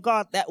coming from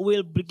God that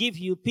will give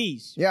you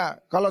peace.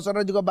 Ya, kalau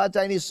saudara juga baca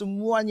ini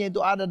semuanya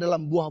itu ada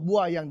dalam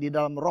buah-buah yang di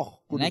dalam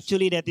Roh Kudus. And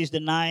actually that is the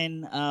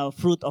 9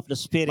 fruit of the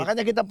Spirit.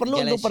 Makanya kita perlu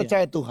untuk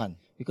percaya Tuhan.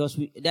 Because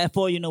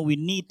therefore we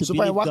need to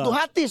supaya believe waktu God.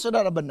 hati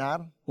saudara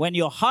benar. When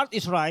your heart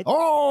is right.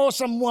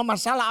 Semua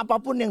masalah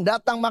apapun yang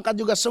datang maka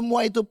juga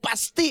semua itu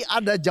pasti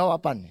ada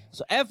jawabannya.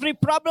 So every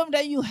problem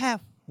that you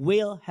have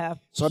will have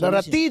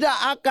saudara solution. Tidak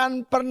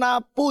akan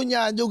pernah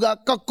punya juga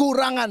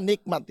kekurangan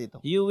nikmat itu.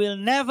 You will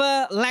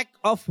never lack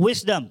of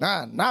wisdom.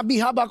 Nah, Nabi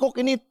Habakuk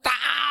ini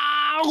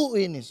tahu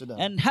ini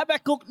saudara. And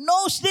Habakkuk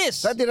knows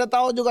this. Saya tidak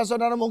tahu juga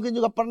saudara mungkin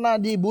juga pernah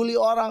dibully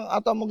orang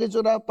atau mungkin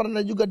sudah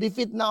pernah juga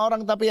difitnah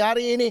orang, tapi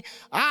hari ini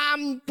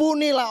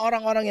ampunilah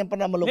orang-orang yang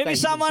pernah melukai. Maybe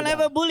someone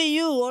ever bully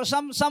you or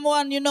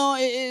someone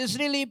is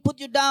really put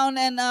you down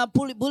and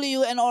bully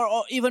you and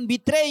or even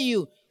betray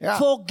you. Ya.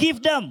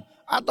 Forgive them.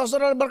 Atau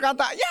saudara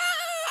berkata, ya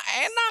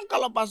enak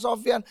kalau Pak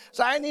Sofyan,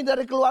 saya ini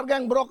dari keluarga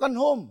yang broken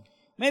home.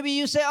 Maybe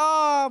you say,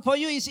 for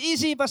you it's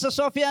easy, Pastor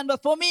Sofyan,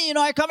 but for me,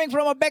 I coming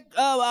from a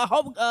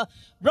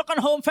broken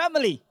home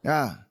family.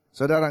 Ya,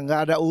 saudara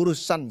nggak ada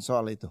urusan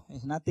soal itu.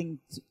 There's nothing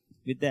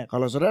with that.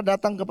 Kalau saudara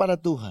datang kepada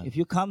Tuhan, If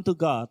you come to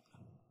God,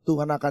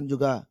 Tuhan akan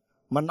juga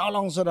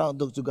menolong saudara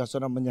untuk juga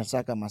saudara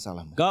menyelesaikan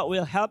masalahmu. God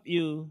will help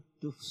you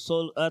to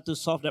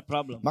solve that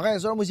problem.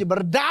 Makanya saudara mesti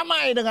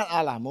berdamai dengan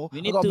Allahmu.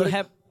 We need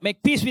to make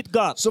peace with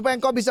God. Supaya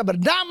engkau bisa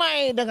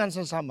berdamai dengan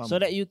sesamamu.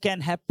 So that you can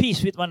have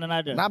peace with one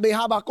another. Nabi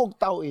Habakuk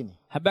tahu ini.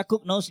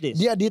 Habakkuk knows this.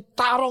 Dia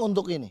ditaruh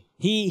untuk ini.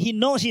 He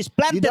knows he's Di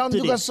planted dalam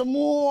to juga this.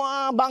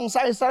 semua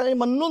bangsa Israel ini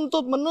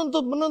menuntut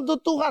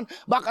Tuhan.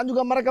 Bahkan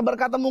juga mereka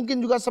berkata mungkin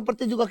juga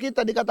seperti juga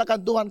kita dikatakan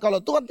Tuhan. Kalau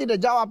Tuhan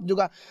tidak jawab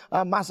juga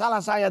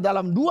masalah saya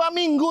dalam 2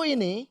 minggu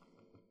ini.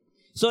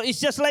 So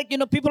it's just like,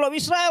 people of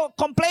Israel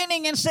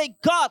complaining and say,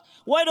 God,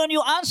 why don't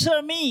you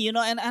answer me?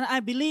 And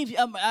I believe,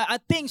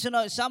 I think,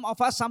 some of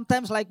us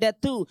sometimes like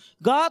that too.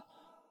 God,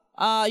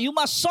 you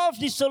must solve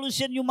this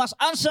solution. You must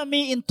answer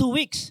me in 2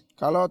 weeks.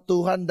 Kalau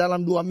Tuhan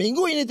dalam 2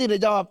 minggu ini tidak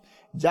jawab,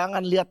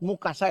 jangan lihat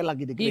muka saya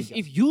lagi di gereja.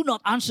 If you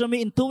not answer me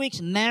in 2 weeks,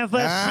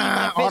 never see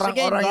my face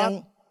again,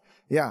 God.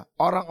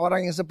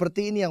 Orang-orang yang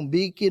seperti ini yang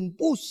bikin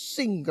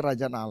pusing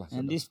kerajaan Allah.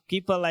 And these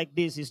people like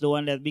this is the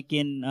one that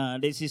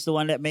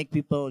make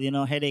people,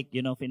 headache,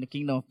 in the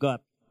kingdom of God.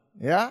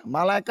 Ya,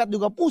 malaikat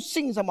juga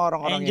pusing sama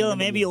orang-orang Angel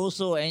yang maybe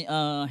also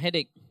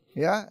headache.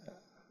 Ya,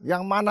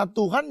 yang mana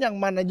Tuhan, yang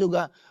mana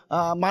juga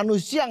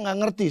manusia nggak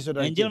ngerti,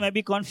 saudara. Angel may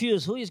be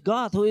confused. Who is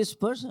God? Who is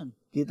person?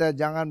 Kita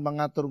jangan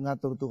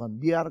mengatur-ngatur Tuhan.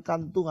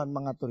 Biarkan Tuhan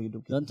mengatur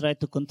hidup kita. Don't try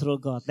to control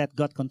God. Let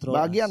God control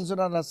Bagian us.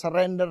 saudara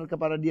surrender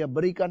kepada Dia.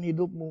 Berikan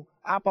hidupmu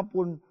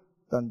apapun.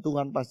 Dan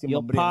Tuhan pasti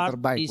Your memberi yang part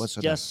terbaik is buat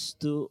saudara. just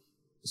to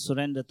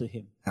surrender to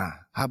Him.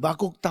 Nah,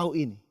 Habakuk tahu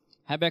ini.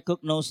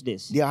 Habakkuk knows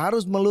this. Dia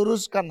harus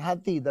meluruskan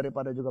hati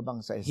daripada juga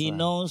bangsa He Israel.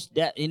 knows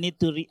that he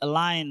need to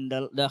realign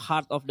the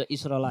heart of the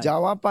Israelites.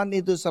 Jawaban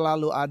itu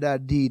selalu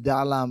ada di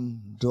dalam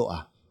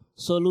doa.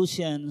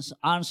 Solutions,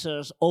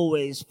 answers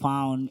always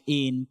found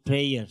in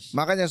prayers.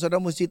 Makanya saudara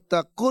mesti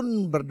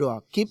tekun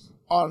berdoa. Keep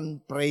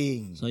on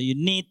praying. So you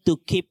need to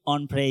keep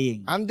on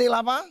praying. Until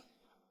apa?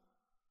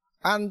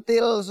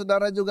 Until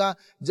saudara juga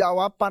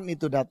jawaban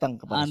itu datang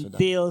kepada saudara.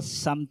 Until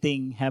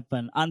something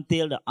happen.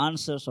 Until the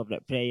answers of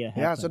that prayer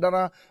Ya, happen.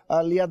 saudara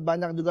lihat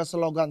banyak juga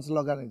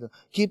slogan-slogan itu.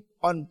 Keep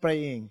on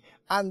praying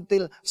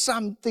until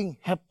something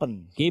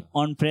happen. Keep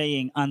on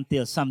praying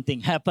until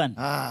something happen.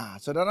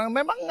 Saudara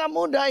memang nggak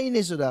mudah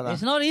ini, saudara.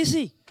 It's not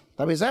easy.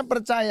 Tapi saya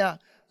percaya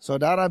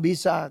saudara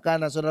bisa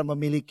karena saudara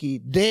memiliki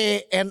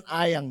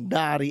DNA yang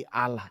dari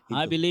Allah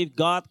I itu. believe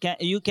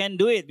you can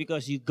do it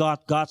because you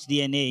got God's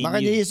DNA in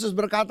Makanya you. Yesus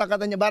berkata,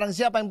 katanya barang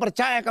siapa yang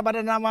percaya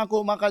kepada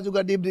namaku, maka juga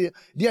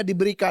dia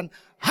diberikan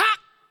hak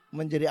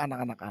menjadi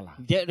anak-anak Allah.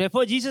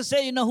 Therefore Jesus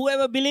said,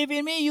 whoever believe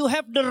in me, you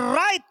have the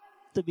right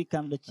to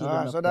become the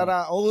children of God.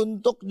 Saudara,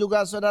 untuk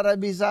juga saudara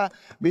bisa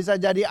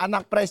jadi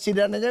anak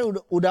presiden aja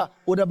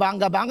udah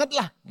bangga banget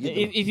lah. Gitu.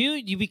 If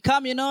you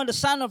become, the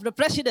son of the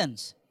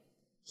presidents,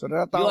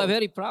 Saudara you are tahu.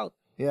 very proud,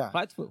 Ya.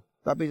 prideful.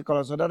 Tapi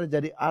kalau saudara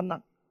jadi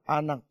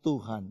anak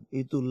Tuhan,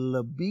 itu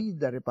lebih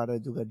daripada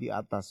juga di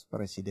atas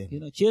presiden.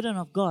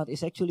 Children of God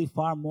is actually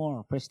far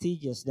more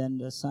prestigious than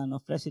the son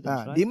of presidents,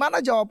 Nah, right? di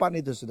mana jawaban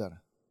itu, saudara?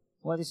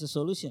 What is the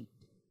solution?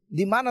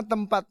 Di mana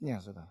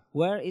tempatnya, saudara?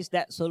 Where is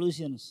that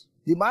solutions?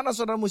 Di mana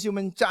saudara mesti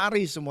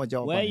mencari semua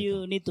jawaban Where itu? you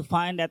need to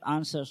find that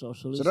answers or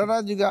solutions. Saudara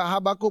juga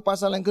Habakuk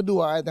pasal yang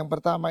kedua, ayat yang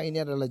pertama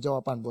ini adalah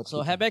jawaban buat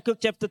So kita. Habakkuk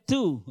chapter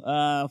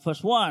 2,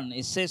 verse 1,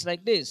 it says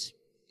like this.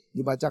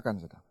 Dibacakan,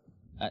 saudara.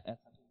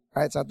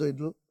 Ayat 1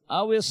 itu dulu.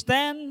 I will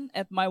stand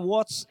at my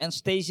watch and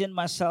station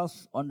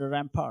myself on the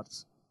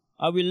ramparts.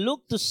 I will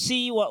look to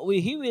see what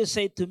he will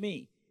say to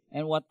me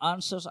and what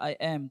answers I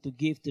am to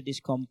give to this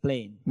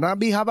complaint.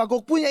 Nabi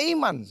Habakuk punya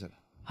iman, saudara.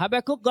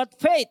 Habakkuk got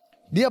faith.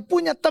 Dia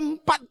punya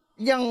tempat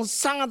yang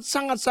sangat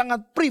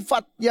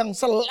privat, yang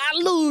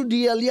selalu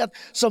dia lihat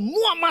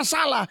semua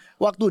masalah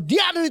waktu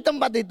dia ada di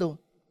tempat itu.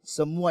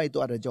 Semua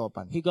itu ada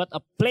jawaban. He got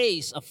a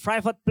place, a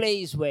private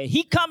place where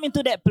he come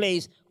into that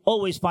place,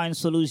 always find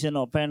solution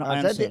or find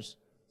answers.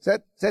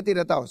 Saya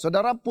tidak tahu.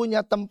 Saudara punya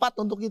tempat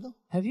untuk itu?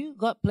 Have you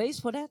got place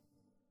for that?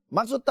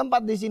 Maksud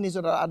tempat di sini,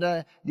 saudara,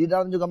 ada di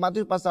dalam juga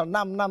Matius pasal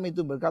 6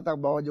 itu berkata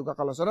bahwa juga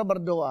kalau saudara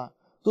berdoa,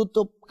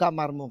 tutup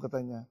kamarmu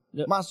katanya.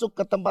 Masuk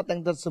ke tempat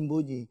yang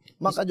tersembunyi.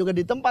 Maka juga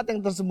di tempat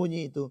yang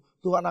tersembunyi itu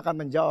Tuhan akan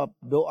menjawab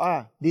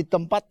doa di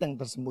tempat yang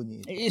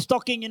tersembunyi itu. He's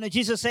talking,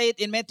 Jesus said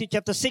in Matthew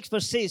chapter 6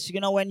 verse 6,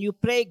 when you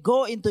pray,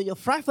 go into your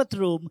private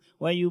room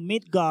where you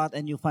meet God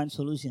and you find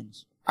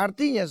solutions.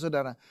 Artinya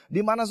saudara, di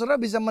mana saudara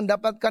bisa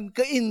mendapatkan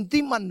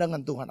keintiman dengan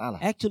Tuhan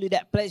Allah. Actually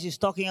that place is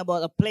talking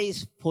about a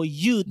place for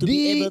you to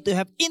be able to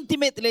have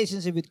intimate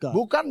relationship with God.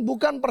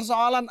 Bukan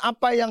persoalan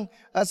apa yang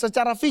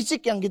secara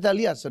fisik yang kita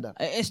lihat, saudara.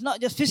 It's not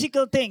just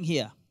physical thing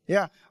here.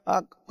 Ya,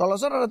 kalau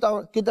saudara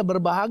tahu kita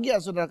berbahagia,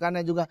 saudara,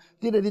 karena juga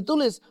tidak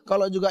ditulis.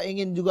 Kalau juga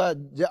ingin juga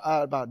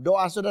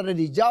doa saudara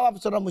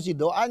dijawab, saudara mesti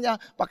doanya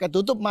pakai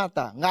tutup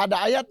mata. Nggak ada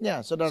ayatnya,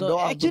 saudara, So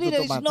doa actually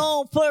there tutup is mata.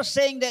 no verse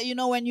saying that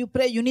when you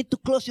pray you need to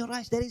close your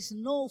eyes. There is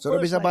no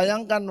Saudara verse bisa like that.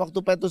 bayangkan waktu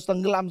Petrus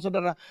tenggelam,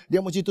 saudara, dia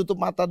mesti tutup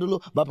mata dulu.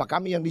 Bapak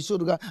kami yang di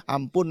surga,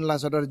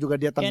 ampunlah saudara,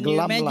 juga dia Can you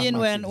tenggelam lah.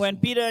 imagine when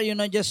Peter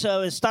just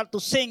start to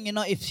sing,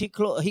 if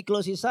he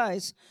close his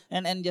eyes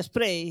and just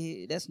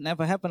pray, that's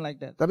never happened like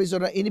that. Tapi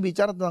saudara, ini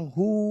bicara tentang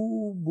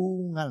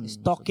hubungan. It's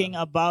talking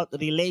about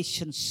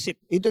relationship.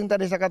 Itu yang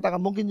tadi saya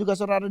katakan, mungkin juga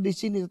saudara di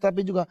sini,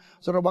 tetapi juga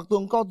saudara waktu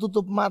engkau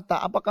tutup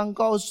mata, apakah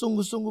engkau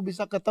sungguh-sungguh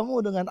bisa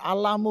ketemu dengan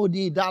Allahmu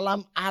di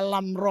dalam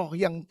alam roh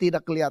yang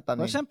tidak kelihatan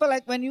For ini? example,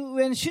 like when you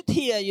sit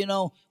here,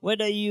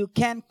 whether you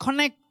can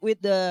connect with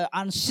the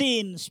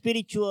unseen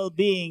spiritual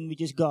being,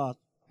 which is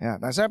God. Ya,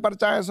 nah saya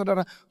percaya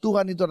saudara,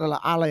 Tuhan itu adalah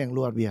Allah yang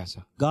luar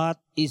biasa. God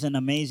is an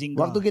amazing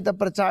Waktu God. kita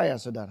percaya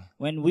saudara,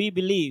 When we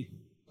believe,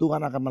 Tuhan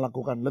akan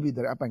melakukan lebih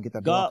dari apa yang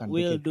kita God doakan.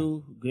 will ke kita. do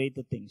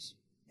greater things.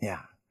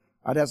 Ya,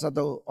 ada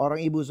satu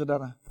orang ibu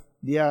saudara,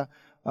 dia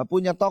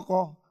punya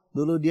toko,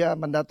 dulu dia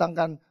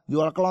mendatangkan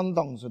jual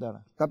kelontong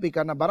saudara. Tapi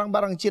karena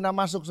barang-barang Cina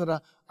masuk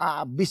saudara,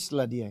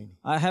 habislah dia ini.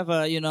 I have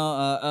a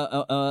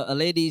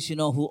ladies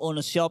who own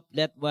a shop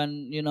that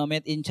when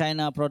made in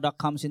China product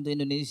comes into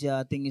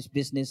Indonesia. I think his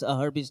business,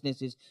 her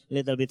business is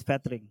little bit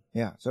faltering.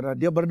 Ya, saudara,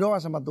 dia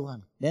berdoa sama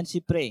Tuhan. Then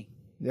she pray.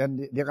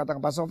 Dan dia katakan,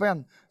 Pak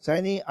Sofyan,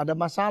 saya ini ada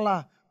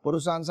masalah.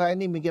 Perusahaan saya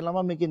ini makin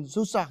lama makin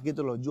susah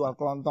gitu loh, jual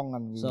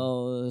kelontongan. Gitu. So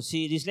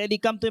this lady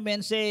come to me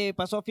and say,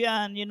 Pak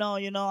Sofyan,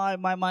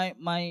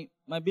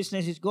 my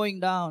business is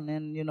going down,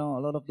 and a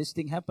lot of this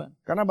thing happen.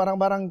 Karena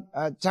barang-barang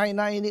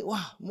China ini,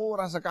 wah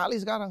murah sekali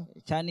sekarang.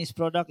 Chinese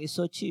product is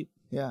so cheap.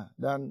 Ya,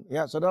 dan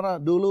ya saudara,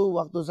 dulu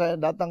waktu saya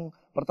datang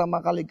pertama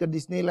kali ke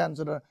Disneyland,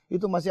 saudara,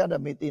 itu masih ada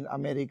made in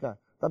Amerika.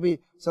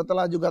 Tapi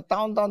setelah juga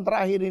tahun-tahun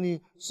terakhir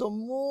ini,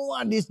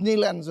 semua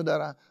Disneyland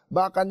saudara,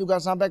 bahkan juga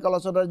sampai kalau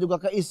saudara juga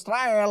ke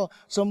Israel,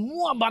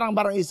 semua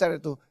barang-barang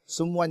Israel itu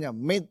semuanya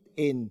made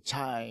in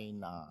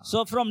China.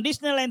 So from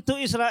Disneyland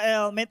to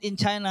Israel, made in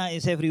China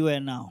is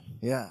everywhere now.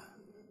 Ya,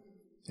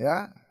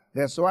 ya,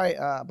 that's why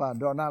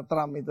Donald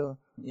Trump itu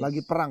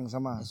lagi perang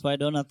sama That's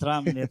why Donald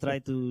Trump they try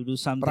to do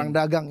perang something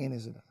dagang ini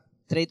saudara.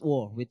 trade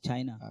war with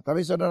China. Nah,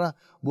 tapi saudara,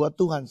 buat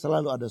Tuhan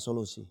selalu ada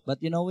solusi.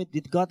 But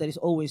with God there is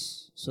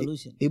always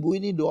solution. Ibu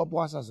ini doa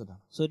puasa saudara.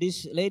 So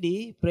this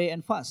lady pray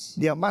and fast.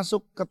 Dia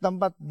masuk ke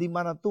tempat di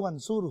mana Tuhan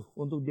suruh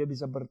untuk dia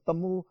bisa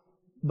bertemu,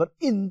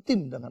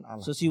 berintim dengan Allah.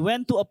 So she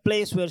went to a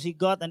place where she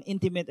got an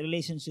intimate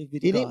relationship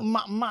with Ini God.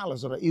 emak-emak loh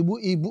saudara,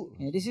 ibu-ibu.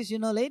 Yeah, this is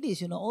ladies,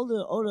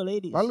 older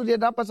ladies. Lalu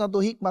dia dapat satu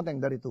hikmat yang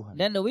dari Tuhan.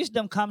 Then the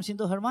wisdom comes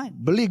into her mind.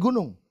 Beli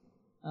gunung.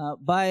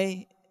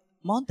 By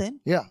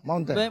mountain. Ya,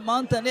 mountain. By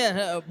mountain,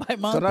 yeah. By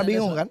mountain. Saudara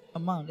bingung kan?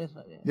 A mountain, that's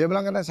right, yeah. Dia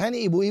bilang, saya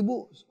ini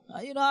ibu-ibu.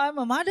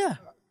 I'm a mother.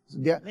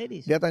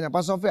 Ladies. Dia tanya,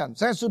 Pak Sofyan,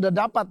 saya sudah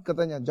dapat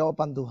katanya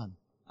jawaban Tuhan.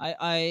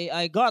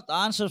 I got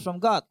answers from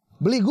God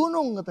Beli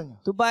gunung katanya.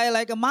 to buy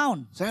like a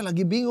mount. Saya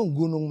lagi bingung,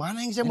 gunung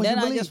mana yang saya And mesti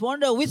then I beli. just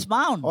wonder which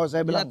mount Oh,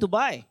 saya you bilang, have to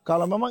buy.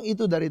 kalau memang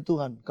itu dari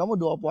Tuhan,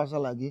 kamu doa puasa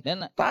lagi.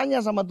 Then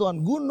Tanya sama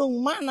Tuhan, gunung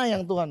mana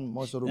yang Tuhan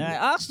mau suruh I beli.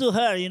 asked to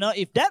her,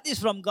 if that is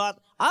from God,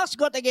 ask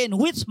God again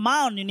which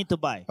mount you need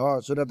to buy. Oh,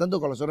 sudah tentu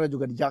kalau saudara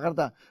juga di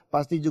Jakarta,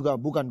 pasti juga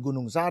bukan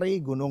Gunung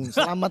Sari, Gunung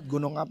Selamat,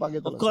 gunung apa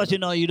gitu. Of course,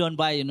 you don't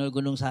buy,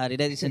 Gunung Sahari.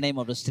 That is the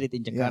name of the street in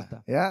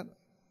Jakarta. Ya.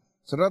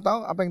 Saudara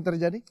tahu apa yang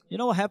terjadi? You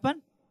know what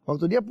happened?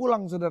 Waktu dia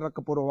pulang saudara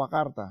ke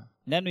Purwakarta,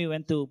 Then we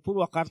went to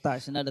Purwakarta,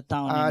 it's another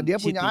town in dia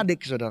city. punya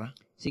adik saudara.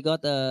 She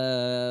got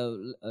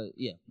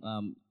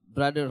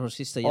brother or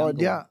sister. Oh, younger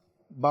dia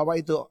one. bawa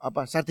itu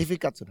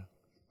sertifikat saudara.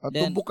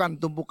 Then-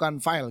 Tumpukan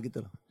file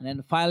gitu loh. And then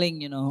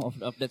filing,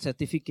 of that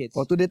certificates.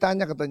 Waktu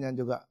ditanya katanya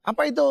juga,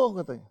 apa itu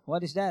katanya?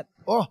 What is that?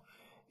 Oh,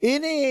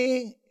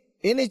 ini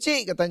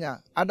Ci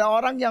katanya, ada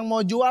orang yang mau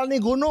jual nih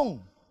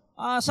gunung.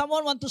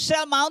 Someone want to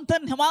sell mount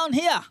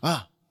here.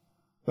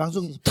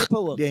 Langsung This is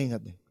paperwork. dia ingat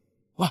nih.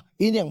 Wah,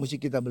 ini yang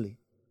mesti kita beli.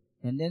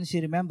 And then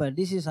she remember,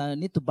 this is I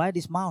need to buy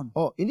this mount.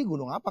 Oh, ini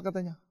gunung apa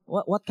katanya?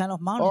 What kind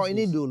of mount? Oh, is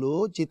ini this?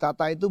 dulu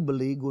Citata itu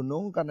beli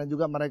gunung karena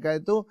juga mereka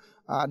itu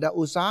ada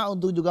usaha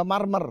untuk juga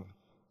marmer.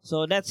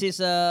 So that is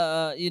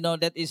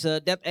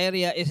that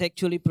area is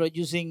actually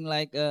producing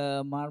like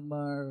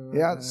marmer,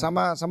 Ya,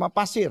 sama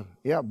pasir,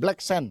 ya,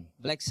 black sand.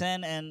 black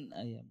sand and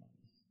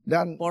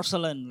Dan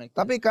porcelain like.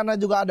 tapi karena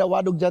juga ada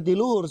Waduk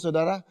Jatiluhur,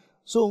 saudara,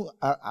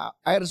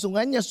 air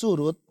sungainya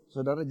surut,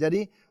 saudara.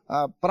 Jadi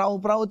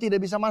perahu-perahu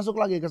tidak bisa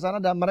masuk lagi ke sana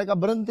dan mereka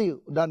berhenti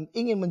dan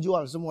ingin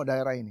menjual semua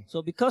daerah ini.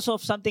 So because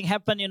of something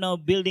happened,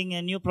 building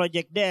a new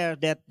project there,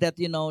 that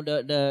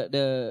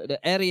the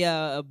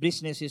area of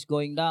business is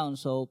going down.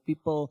 So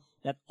people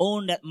that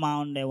own that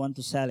mount, they want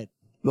to sell it.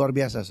 Luar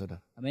biasa,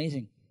 saudara.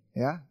 Amazing.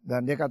 Ya,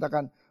 dan dia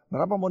katakan,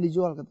 berapa mau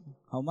dijual katanya?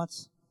 How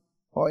much?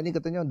 Oh, ini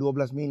katanya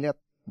 12 miliar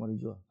mau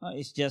dijual.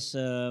 It's just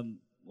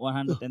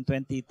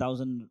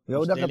 120,000. Ya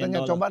udah Australian katanya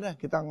dollar. coba deh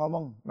kita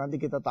ngomong, nanti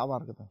kita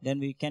tawar katanya.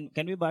 Then we can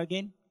we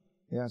bargain?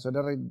 Ya,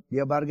 saudara,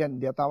 dia bargain,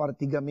 dia tawar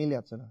 3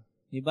 miliar, saudara.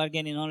 We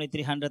bargain in only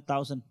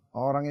 300,000.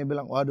 Orangnya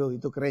bilang, waduh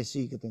itu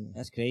crazy katanya.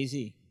 That's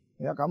crazy.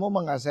 Ya, kamu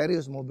mah nggak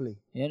serius mau beli.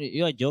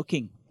 You are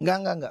joking.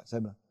 Enggak,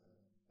 saya bilang.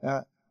 Ya,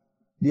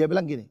 dia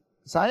bilang gini,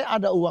 saya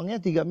ada uangnya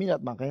 3 miliar,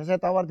 makanya saya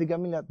tawar 3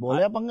 miliar.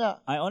 Boleh apa enggak?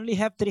 I only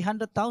have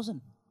 300,000.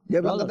 Dia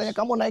bilang dollars. katanya,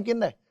 kamu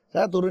naikin deh.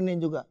 Saya turunin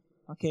juga.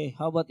 Okay,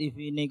 how about if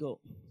we nego?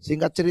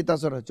 Singkat cerita,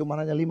 saudara, cuma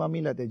hanya 5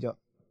 miliar ya, Jo.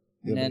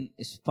 Dia And then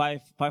it's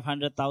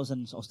 500,000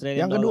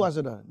 Australian yang kedua, dollars.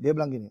 saudara, dia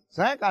bilang gini,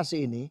 saya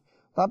kasih ini,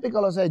 tapi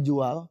kalau saya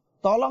jual,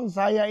 tolong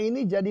saya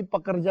ini jadi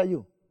pekerja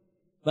you.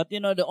 But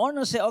the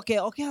owner say, okay,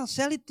 I'll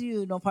sell it to you,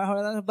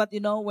 500. But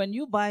when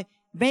you buy,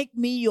 make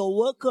me your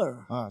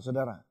worker.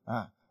 Saudara,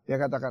 dia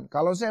katakan,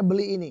 kalau saya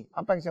beli ini,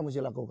 apa yang saya mesti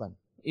lakukan?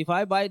 If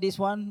I buy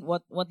this one,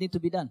 what need to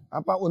be done?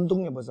 Apa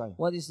untungnya buat saya?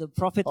 What is the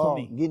profit for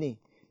me? Gini,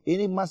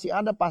 ini masih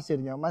ada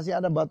pasirnya, masih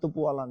ada batu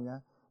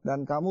pualannya,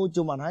 dan kamu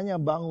cuma hanya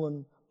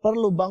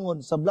perlu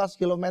bangun 11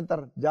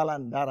 km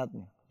jalan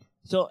daratnya.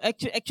 So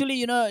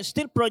actually,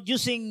 still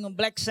producing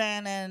black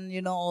sand and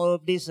all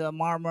of this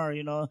marmor,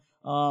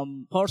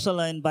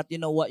 porcelain. But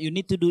what you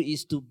need to do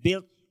is to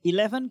build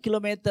 11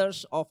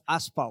 kilometers of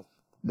asphalt.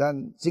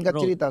 Dan singkat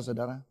cerita,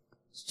 saudara.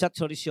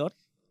 Story short.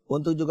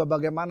 Untuk juga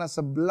bagaimana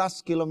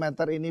 11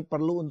 km ini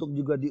perlu untuk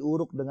juga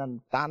diuruk dengan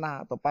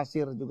tanah atau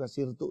pasir juga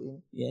sirtu ini.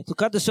 Yeah, to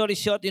cut the story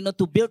short,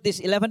 to build this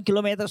 11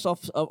 kilometers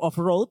of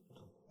road.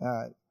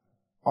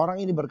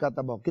 Orang ini berkata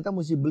bahwa kita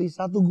mesti beli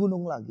satu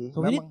gunung lagi. So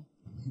memang,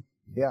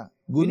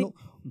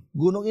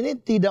 gunung ini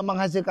tidak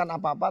menghasilkan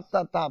apa-apa,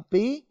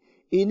 tetapi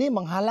ini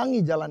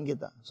menghalangi jalan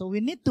kita. So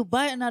we need to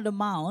buy another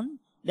mount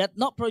that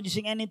not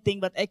producing anything,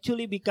 but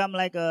actually become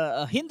like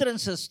a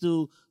hindrances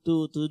to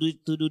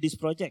do this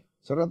project.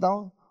 Saudara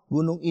tahu?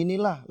 Gunung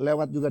inilah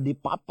lewat juga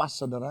dipapas,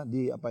 saudara,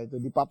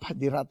 dipapas,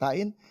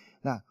 diratain.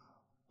 Nah,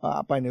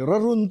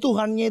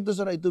 reruntuhannya itu,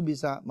 saudara, itu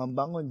bisa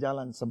membangun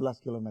jalan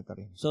 11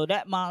 km ini. So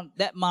that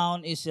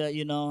mount is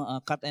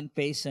cut and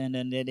paste, and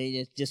then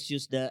they just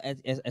use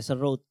as a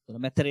road,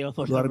 the material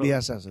for luar the road.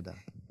 biasa,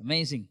 saudara.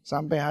 Amazing.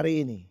 Sampai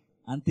hari ini.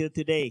 Until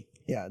today.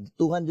 Ya,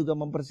 Tuhan juga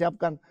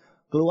mempersiapkan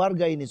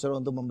keluarga ini,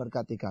 saudara, untuk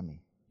memberkati kami.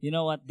 You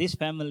know what? This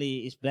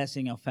family is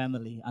blessing our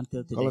family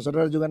until today. Kalau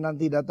saudara juga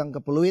nanti datang ke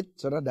Pluit,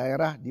 saudara,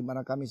 daerah di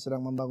mana kami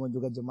sedang membangun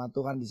juga jemaat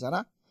Tuhan di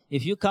sana.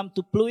 If you come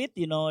to Pluit,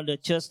 the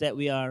church that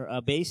we are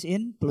based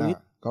in, Pluit.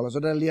 Kalau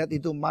saudara lihat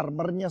itu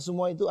marmernya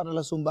semua itu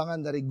adalah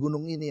sumbangan dari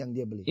gunung ini yang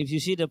dia beli. If you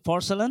see the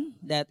porcelain,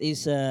 that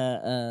is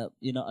a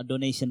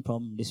donation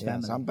from this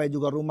family. Sampai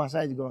juga rumah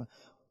saya juga,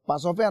 Pak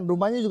Sofian,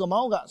 rumahnya juga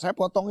mau nggak? Saya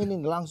potongin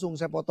ini, langsung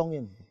saya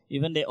potongin.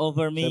 Even they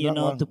offer me,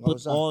 to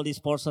put all this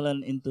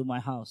porcelain into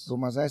my house.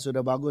 Rumah saya sudah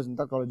bagus,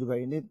 ntar kalau juga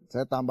ini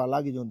saya tambah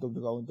lagi untuk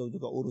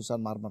juga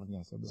urusan marmernya.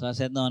 So I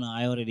said, no,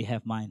 I already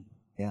have mine.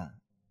 Ya,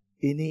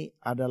 ini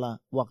adalah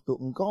waktu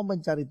engkau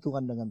mencari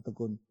Tuhan dengan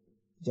tekun,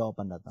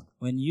 jawaban datang.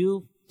 When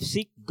you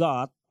seek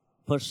God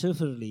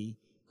perseveringly,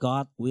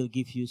 God will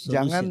give you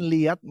solution. Jangan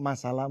lihat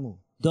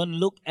masalahmu. Don't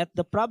look at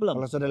the problem.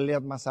 Kalau sudah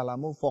lihat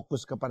masalahmu,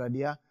 fokus kepada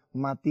dia,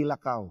 matilah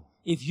kau.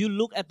 If you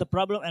look at the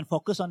problem and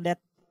focus on that,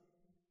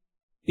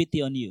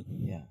 pity on you.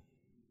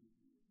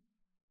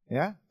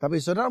 Ya, tapi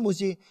saudara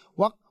mesti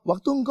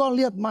waktu engkau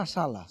lihat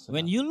masalah, saudara,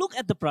 when you look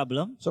at the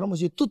problem, saudara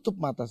mesti tutup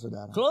mata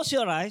saudara. Close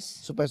your eyes,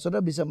 supaya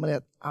saudara bisa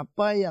melihat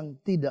apa yang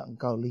tidak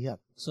engkau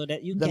lihat. So that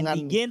you can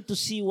begin to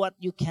see what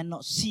you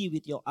cannot see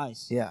with your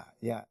eyes. Ya,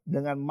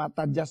 dengan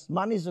mata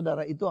jasmani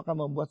saudara itu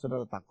akan membuat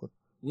saudara takut.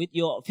 With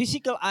your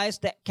physical eyes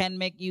that can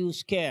make you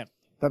scared.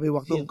 Tapi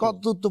waktu engkau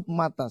tutup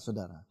mata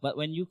saudara, but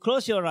when you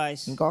close your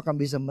eyes, engkau akan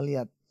bisa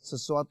melihat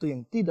sesuatu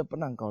yang tidak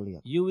pernah engkau lihat.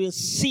 You will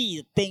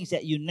see things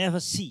that you never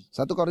see.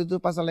 1 Korintus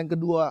pasal yang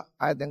kedua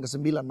ayat yang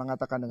ke-9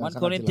 mengatakan dengan 1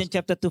 sangat Corinthians jelas.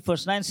 chapter 2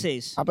 verse 9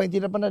 says, apa yang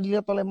tidak pernah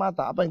dilihat oleh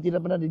mata, apa yang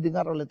tidak pernah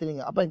didengar oleh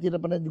telinga, apa yang tidak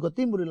pernah juga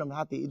timbul dalam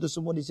hati, itu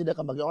semua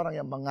disediakan bagi orang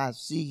yang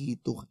mengasihi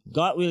Tuhan.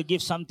 God will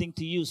give something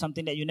to you,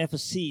 something that you never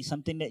see,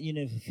 something that you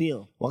never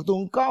feel. Waktu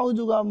engkau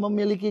juga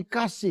memiliki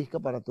kasih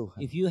kepada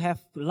Tuhan. If you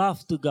have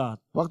love to God.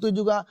 Waktu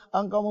juga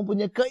engkau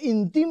mempunyai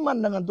keintiman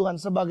dengan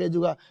Tuhan sebagai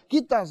juga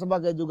kita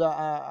sebagai juga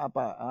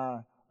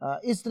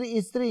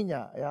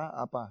istri-istrinya,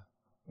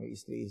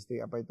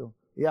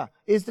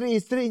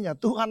 istri-istrinya,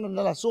 Tuhan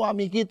adalah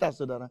suami kita,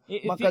 saudara.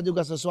 Maka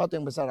juga sesuatu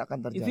yang besar akan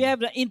terjadi. If you have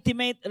the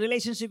intimate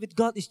relationship with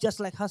God, it's just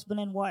like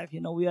husband and wife.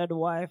 We are the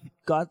wife,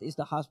 God is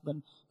the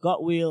husband. God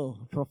will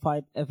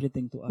provide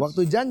everything to us.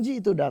 Waktu janji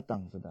itu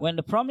datang, saudara. When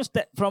the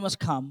promise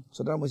come,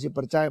 saudara mesti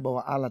percaya bahwa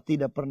Allah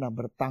tidak pernah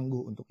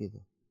bertangguh untuk itu.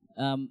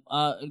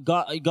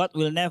 God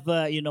will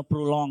never,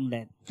 prolong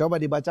that. Coba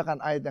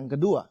dibacakan ayat yang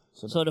kedua.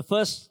 Saudara. So the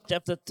first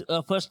chapter,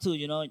 verse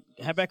 2,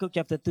 Habakkuk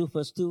chapter 2,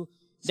 verse 2.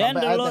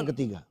 Sampai ayat yang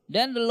ketiga.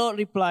 Then the Lord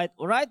replied,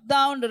 write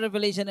down the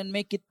revelation and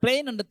make it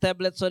plain on the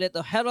tablet so that the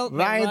herald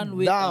may run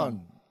with it. Write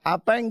down.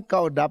 Apa yang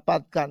kau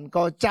dapatkan,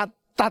 kau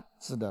catat,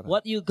 saudara.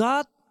 What you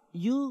got,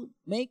 you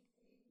make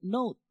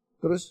note.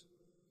 Terus?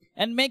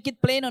 And make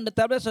it plain on the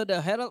tablet so the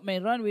herald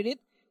may run with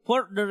it.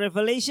 For the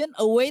revelation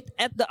await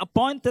at the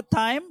appointed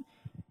time.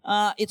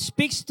 It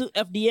speaks to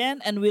FDN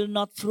and will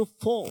not prove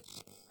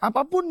false.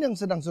 Apapun yang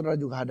sedang saudara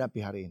juga hadapi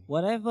hari ini.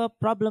 Whatever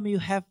problem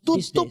you have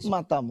these tutup days,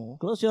 matamu.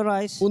 Close your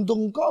eyes. Untuk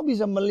engkau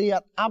bisa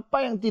melihat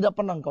apa yang tidak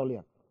pernah engkau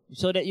lihat.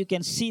 So that you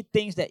can see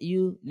things that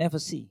you never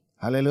see.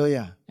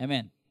 Haleluya.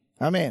 Amen.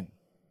 Amin.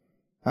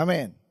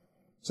 Amin.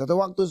 Satu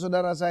waktu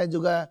saudara saya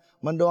juga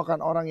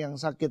mendoakan orang yang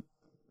sakit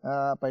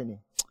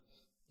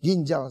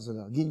ginjal,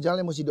 saudara.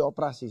 Ginjalnya mesti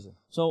dioperasi. Saudara.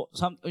 So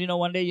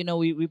one day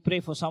we pray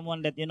for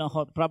someone that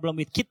have problem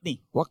with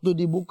kidney. Waktu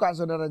dibuka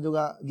saudara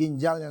juga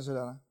ginjalnya,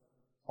 saudara.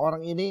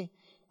 Orang ini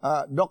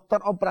dokter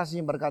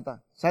operasinya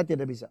berkata, saya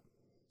tidak bisa.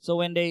 So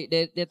when they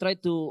try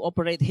to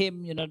operate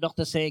him,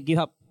 doctor say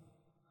give up.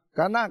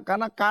 Karena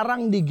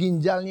karang di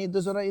ginjalnya itu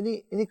saudara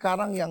ini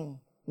karang yang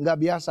nggak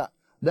biasa.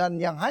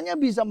 Dan yang hanya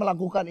bisa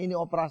melakukan ini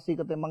operasi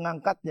ketika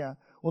mengangkatnya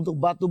untuk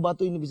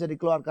batu-batu ini bisa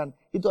dikeluarkan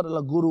itu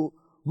adalah guru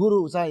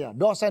saya,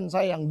 dosen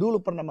saya yang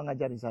dulu pernah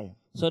mengajari saya.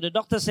 So the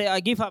doctor say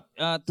I give up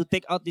to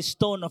take out the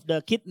stone of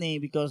the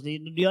kidney because the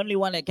only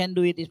one that can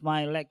do it is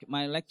my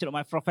lecturer,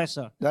 my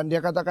professor. Dan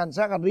dia katakan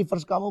saya akan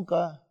reverse kamu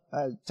ke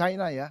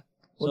China ya.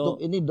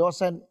 Untuk ini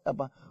dosen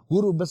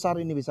guru besar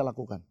ini bisa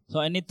lakukan. So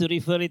I need to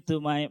refer it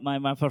to my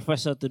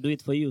professor to do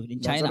it for you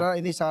in China. Saudara,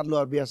 ini sangat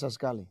luar biasa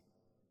sekali.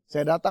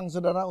 Saya datang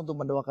saudara untuk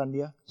mendoakan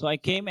dia. So I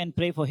came and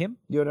pray for him.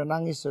 Dia udah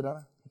nangis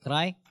saudara.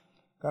 Cry.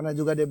 Karena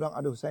juga dia bilang,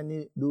 aduh saya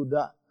ini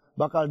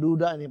bakal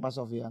duda ini Pak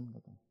Sofian.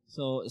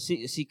 So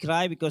she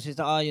cry because she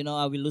thought, I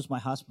will lose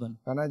my husband.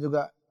 Karena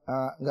juga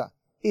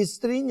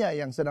istrinya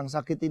yang sedang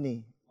sakit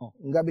ini.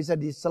 Nggak bisa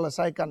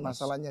diselesaikan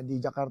masalahnya di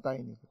Jakarta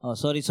ini. Oh,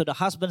 sorry. So the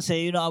husband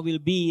say, I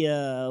will be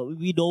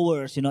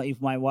widowers,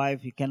 if my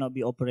wife cannot be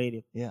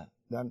operated. Ya,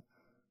 dan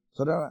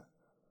saudara,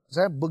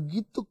 saya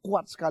begitu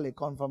kuat sekali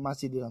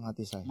konfirmasi di dalam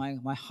hati saya.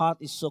 My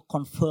heart is so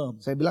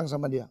confirmed. Saya bilang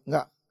sama dia,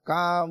 enggak,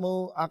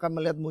 kamu akan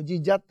melihat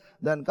mujizat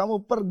dan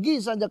kamu pergi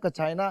saja ke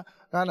China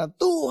karena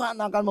Tuhan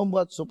akan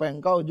membuat supaya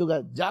engkau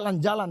juga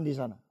jalan-jalan di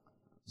sana.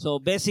 So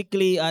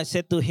basically, I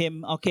said to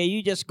him, okay,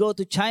 you just go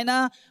to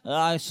China.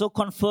 I so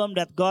confirmed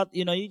that God,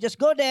 you just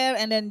go there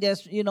and then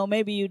just,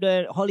 maybe you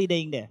there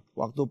holidaying there.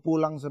 Waktu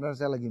pulang, saudara,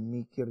 saya lagi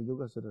mikir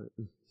juga, saudara.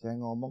 Saya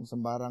ngomong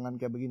sembarangan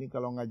kayak begini,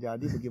 kalau nggak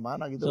jadi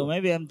bagaimana gitu. So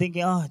maybe I'm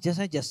thinking, I just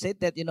said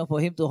that,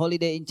 for him to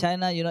holiday in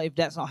China, if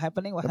that's not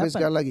happening, what happens?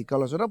 Tapi sekali lagi,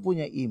 kalau saudara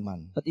punya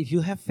iman. But if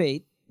you have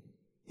faith.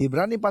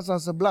 Ibrani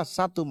pasal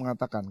 11:1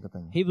 mengatakan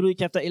katanya. Hebrew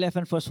chapter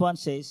 11 verse 1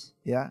 says.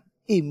 Ya.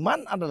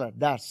 Iman adalah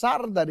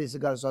dasar dari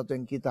segala sesuatu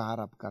yang kita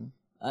harapkan.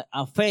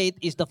 Our faith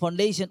is the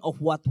foundation of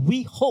what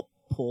we hope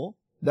for.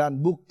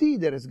 Dan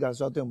bukti dari segala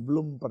sesuatu yang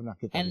belum pernah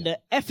kita and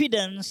lihat. The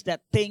evidence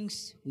that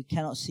things we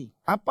cannot see.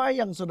 Apa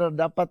yang saudara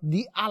dapat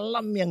di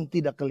alam yang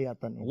tidak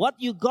kelihatan ini?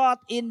 What you got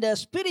in the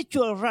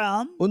spiritual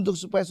realm. Untuk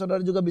supaya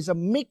saudara juga bisa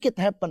make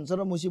it happen,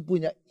 saudara mesti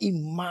punya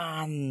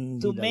iman.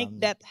 To make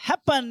that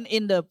happen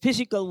in the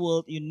physical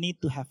world, you need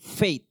to have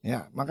faith.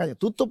 Ya, makanya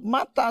tutup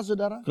mata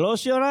saudara.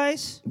 Close your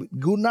eyes.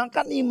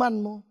 Gunakan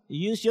imanmu.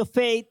 Use your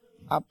faith.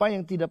 Apa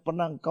yang tidak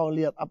pernah engkau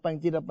lihat, apa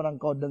yang tidak pernah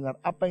engkau dengar,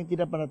 apa yang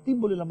tidak pernah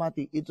timbul dalam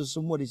hati, itu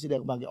semua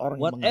disediakan bagi orang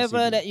yang mengasihi.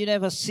 Whatever that you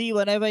never see,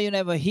 whatever you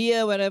never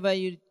hear, whatever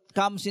you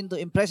comes into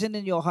impression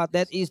in your heart,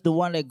 that is the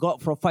one that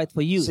God provide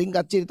for you.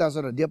 Singkat cerita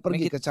saudara, dia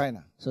pergi ke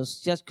China. So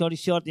just cut it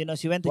short,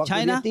 she went to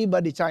China. Waktu dia tiba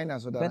di China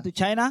saudara. Went to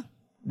China.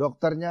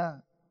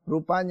 Dokternya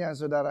rupanya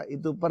saudara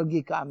itu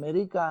pergi ke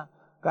Amerika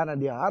karena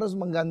dia harus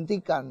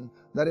menggantikan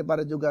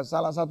daripada juga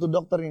salah satu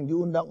dokter yang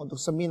diundang untuk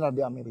seminar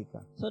di Amerika.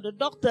 So the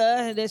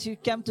doctor, she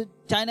came to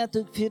China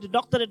to see the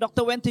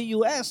doctor went to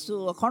US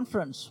to a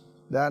conference.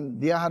 Dan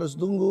dia harus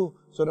tunggu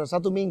saudara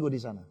 1 minggu di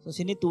sana. So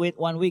she need to wait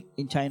 1 week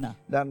in China.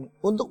 Dan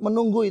untuk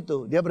menunggu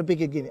itu dia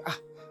berpikir gini,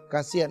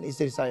 kasihan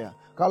istri saya.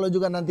 Kalau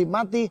juga nanti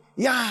mati,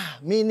 ya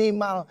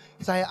minimal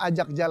saya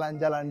ajak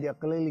jalan-jalan dia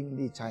keliling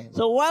di China.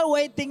 So while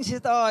waiting, she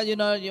thought,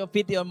 your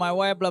pity on my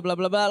wife, blah blah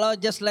blah blah.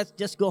 Let's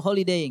just go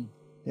holidaying.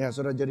 Ya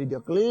sudah, jadi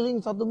dia keliling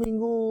 1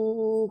 minggu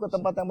ke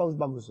tempat yang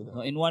bagus-bagus sudah.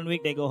 So in 1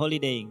 week they go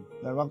holidaying.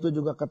 Dan waktu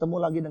juga ketemu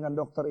lagi dengan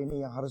dokter ini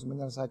yang harus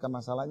menyelesaikan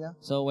masalahnya.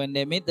 So when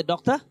they meet the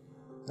doctor,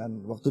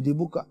 dan waktu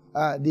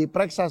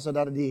diperiksa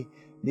saudara di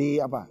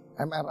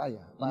MRI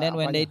ya. And then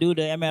when they do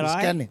the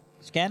MRI,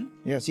 scan?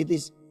 Ya,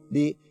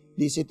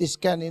 di CT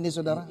scan ini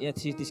saudara. Ya,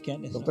 CT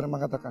scan. Dokter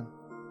mengatakan,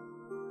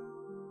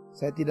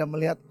 saya tidak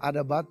melihat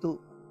ada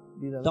batu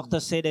di dalam. Doctor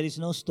say there is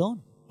no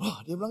stone.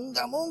 Dia bilang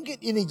enggak mungkin,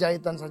 ini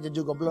jahitan saja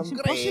juga belum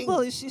kering.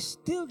 Impossible, it's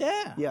still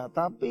there. Ya,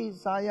 tapi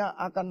saya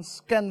akan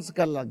scan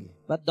sekali lagi.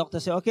 But doctor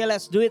say, okay,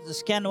 let's do it.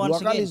 Scan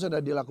once 2 kali again. sudah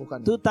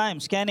dilakukan. 2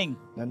 times scanning.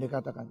 Dan dia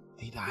katakan,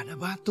 tidak ada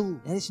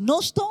batu. There is no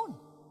stone.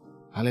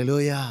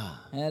 Haleluya.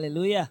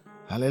 Haleluya.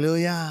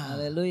 Haleluya.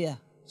 Haleluya.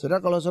 Saudara,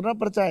 kalau saudara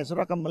percaya,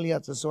 saudara akan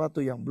melihat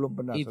sesuatu yang belum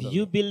pernah If saudara.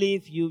 you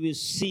believe, you will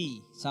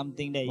see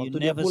something that you Waktu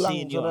dia never pulang,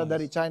 see in your saudara eyes.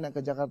 dari China ke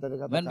Jakarta, dia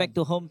katakan, Went back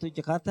to home to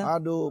Jakarta.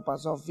 aduh Pak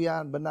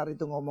Sofian, benar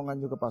itu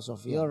ngomongan juga Pak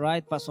Sofian. You're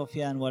right, Pak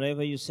Sofian.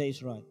 Whatever you say is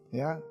right.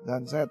 Ya,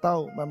 dan saya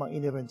tahu memang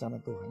ini rencana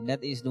Tuhan. And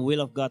that is the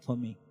will of God for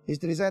me.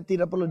 Istri saya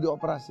tidak perlu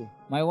dioperasi.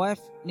 My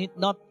wife need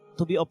not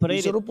to be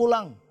operated. Disuruh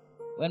pulang,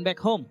 Went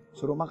back home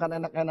suruh makan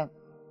enak-enak.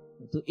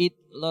 to eat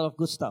a lot of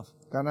good stuff.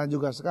 Karena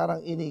juga sekarang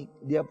ini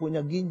dia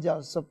punya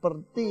ginjal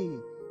seperti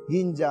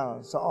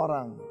ginjal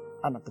seorang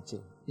anak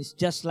kecil. It's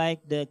just like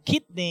the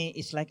kidney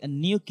is like a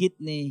new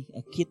kidney,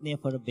 a kidney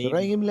for a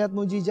Saudara baby. ingin melihat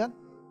mujizat?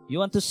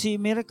 You want to see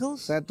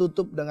miracles? Saya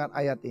tutup dengan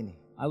ayat ini.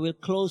 I will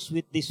close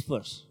with this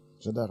verse.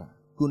 Saudara,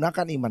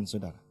 gunakan iman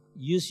saudara.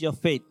 Use your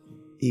faith.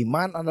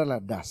 Iman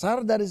adalah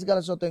dasar dari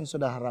segala sesuatu yang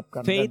sudah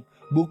harapkan. Faith.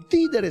 Dan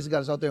bukti dari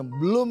segala sesuatu yang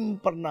belum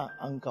pernah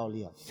engkau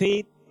lihat.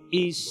 Faith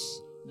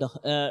is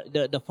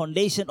the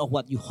foundation of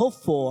what you hope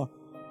for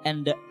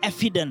and the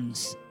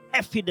evidence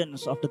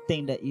of the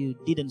thing that you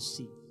didn't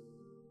see.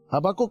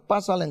 Habakuk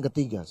pasal yang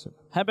ketiga.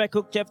 Saudara.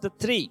 Habakkuk chapter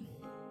 3,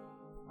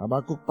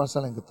 Habakuk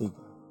pasal yang ketiga.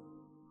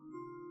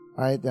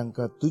 Ayat yang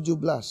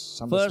ke-17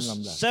 sampai verse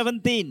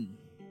 19.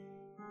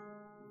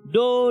 17.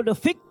 Though the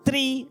fig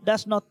tree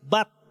does not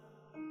bud,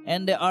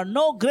 and there are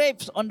no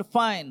grapes on the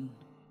vine,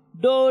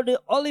 though the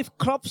olive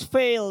crops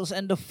fails,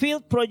 and the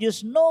field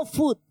produce no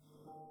food,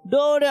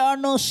 though there are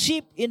no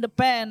sheep in the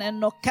pen and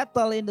no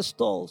cattle in the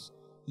stalls,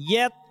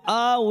 yet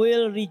I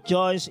will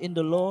rejoice in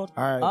the Lord.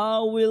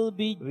 I will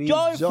be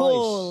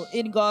joyful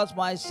in God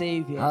my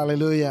Savior.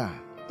 Haleluya.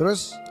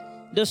 Terus,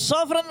 The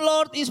sovereign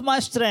Lord is my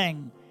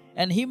strength,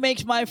 and He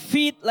makes my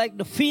feet like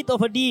the feet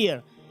of a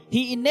deer.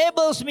 He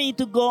enables me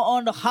to go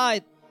on the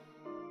height.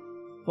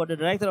 For the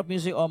director of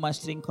music or my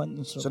string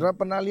instrument. saudara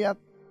pernah lihat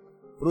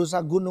rusa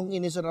gunung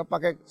ini saudara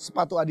pakai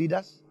sepatu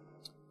Adidas?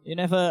 You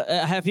never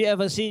have you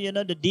ever seen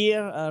the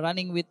deer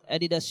running with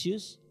Adidas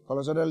shoes?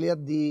 Kalau saudara lihat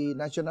di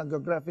National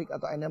Geographic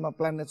atau Animal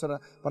Planet saudara,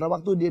 pada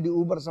waktu dia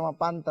diuber sama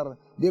panter,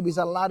 dia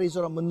bisa lari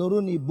saudara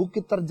menuruni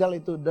bukit terjal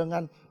itu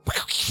dengan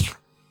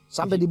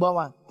sampai di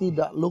bawah,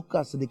 tidak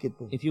luka sedikit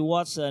pun. If you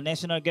watch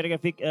National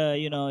Geographic,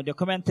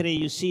 documentary,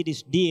 you see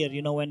this deer.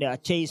 When they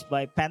are chased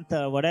by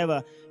panther or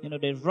whatever,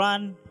 they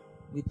run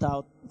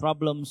without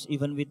problems,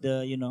 even with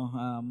the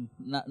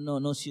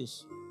no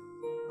shoes.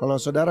 Kalau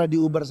saudara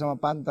diuber sama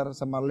panter,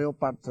 sama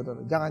leopard, saudara,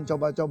 jangan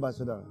coba-coba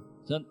saudara.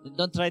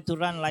 Don't try to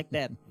run like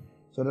that.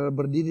 Saudara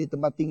berdiri di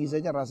tempat tinggi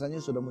saja rasanya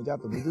sudah mau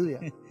jatuh, gitu ya.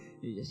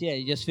 You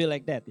just feel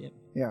like that. Yeah.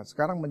 Ya,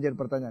 sekarang menjadi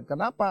pertanyaan,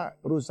 kenapa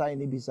rusa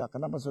ini bisa,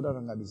 kenapa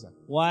saudara nggak bisa?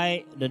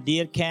 Why the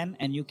deer can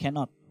and you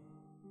cannot?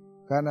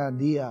 Karena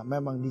dia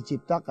memang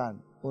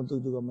diciptakan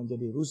untuk juga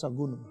menjadi rusa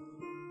gunung.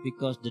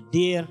 Because the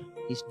deer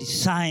is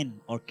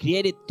designed or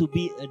created to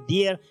be a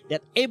deer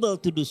that able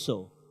to do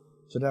so.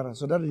 Saudara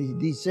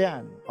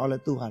didesain oleh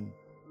Tuhan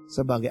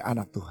sebagai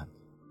anak Tuhan.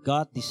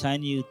 God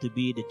designed you to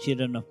be the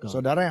children of God.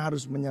 Saudara yang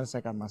harus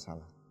menyelesaikan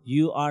masalah.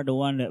 You are the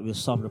one that will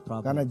solve the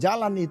problem. Karena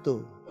jalan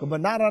itu,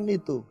 kebenaran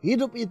itu,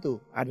 hidup itu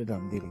ada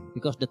dalam diri.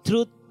 Because the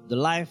truth, the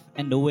life,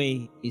 and the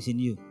way is in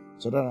you.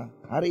 Saudara,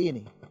 hari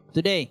ini,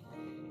 Today,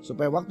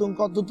 supaya waktu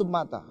engkau tutup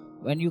mata,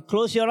 when you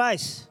close your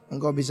eyes,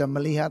 engkau bisa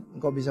melihat,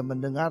 engkau bisa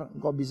mendengar,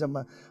 engkau bisa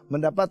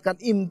mendapatkan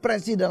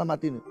impresi dalam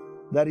hati ini.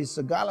 Dari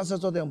segala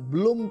sesuatu yang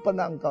belum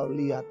pernah engkau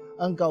lihat,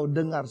 engkau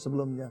dengar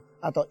sebelumnya.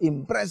 Atau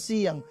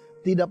impresi yang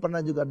tidak pernah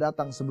juga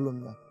datang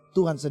sebelumnya.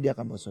 Tuhan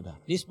sediakan buat saudara.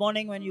 this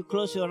morning when you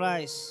close your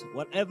eyes,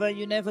 whatever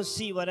you never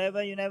see, whatever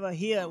you never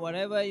hear,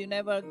 whatever you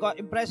never got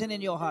impression in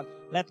your heart,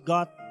 let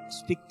God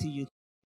speak to you.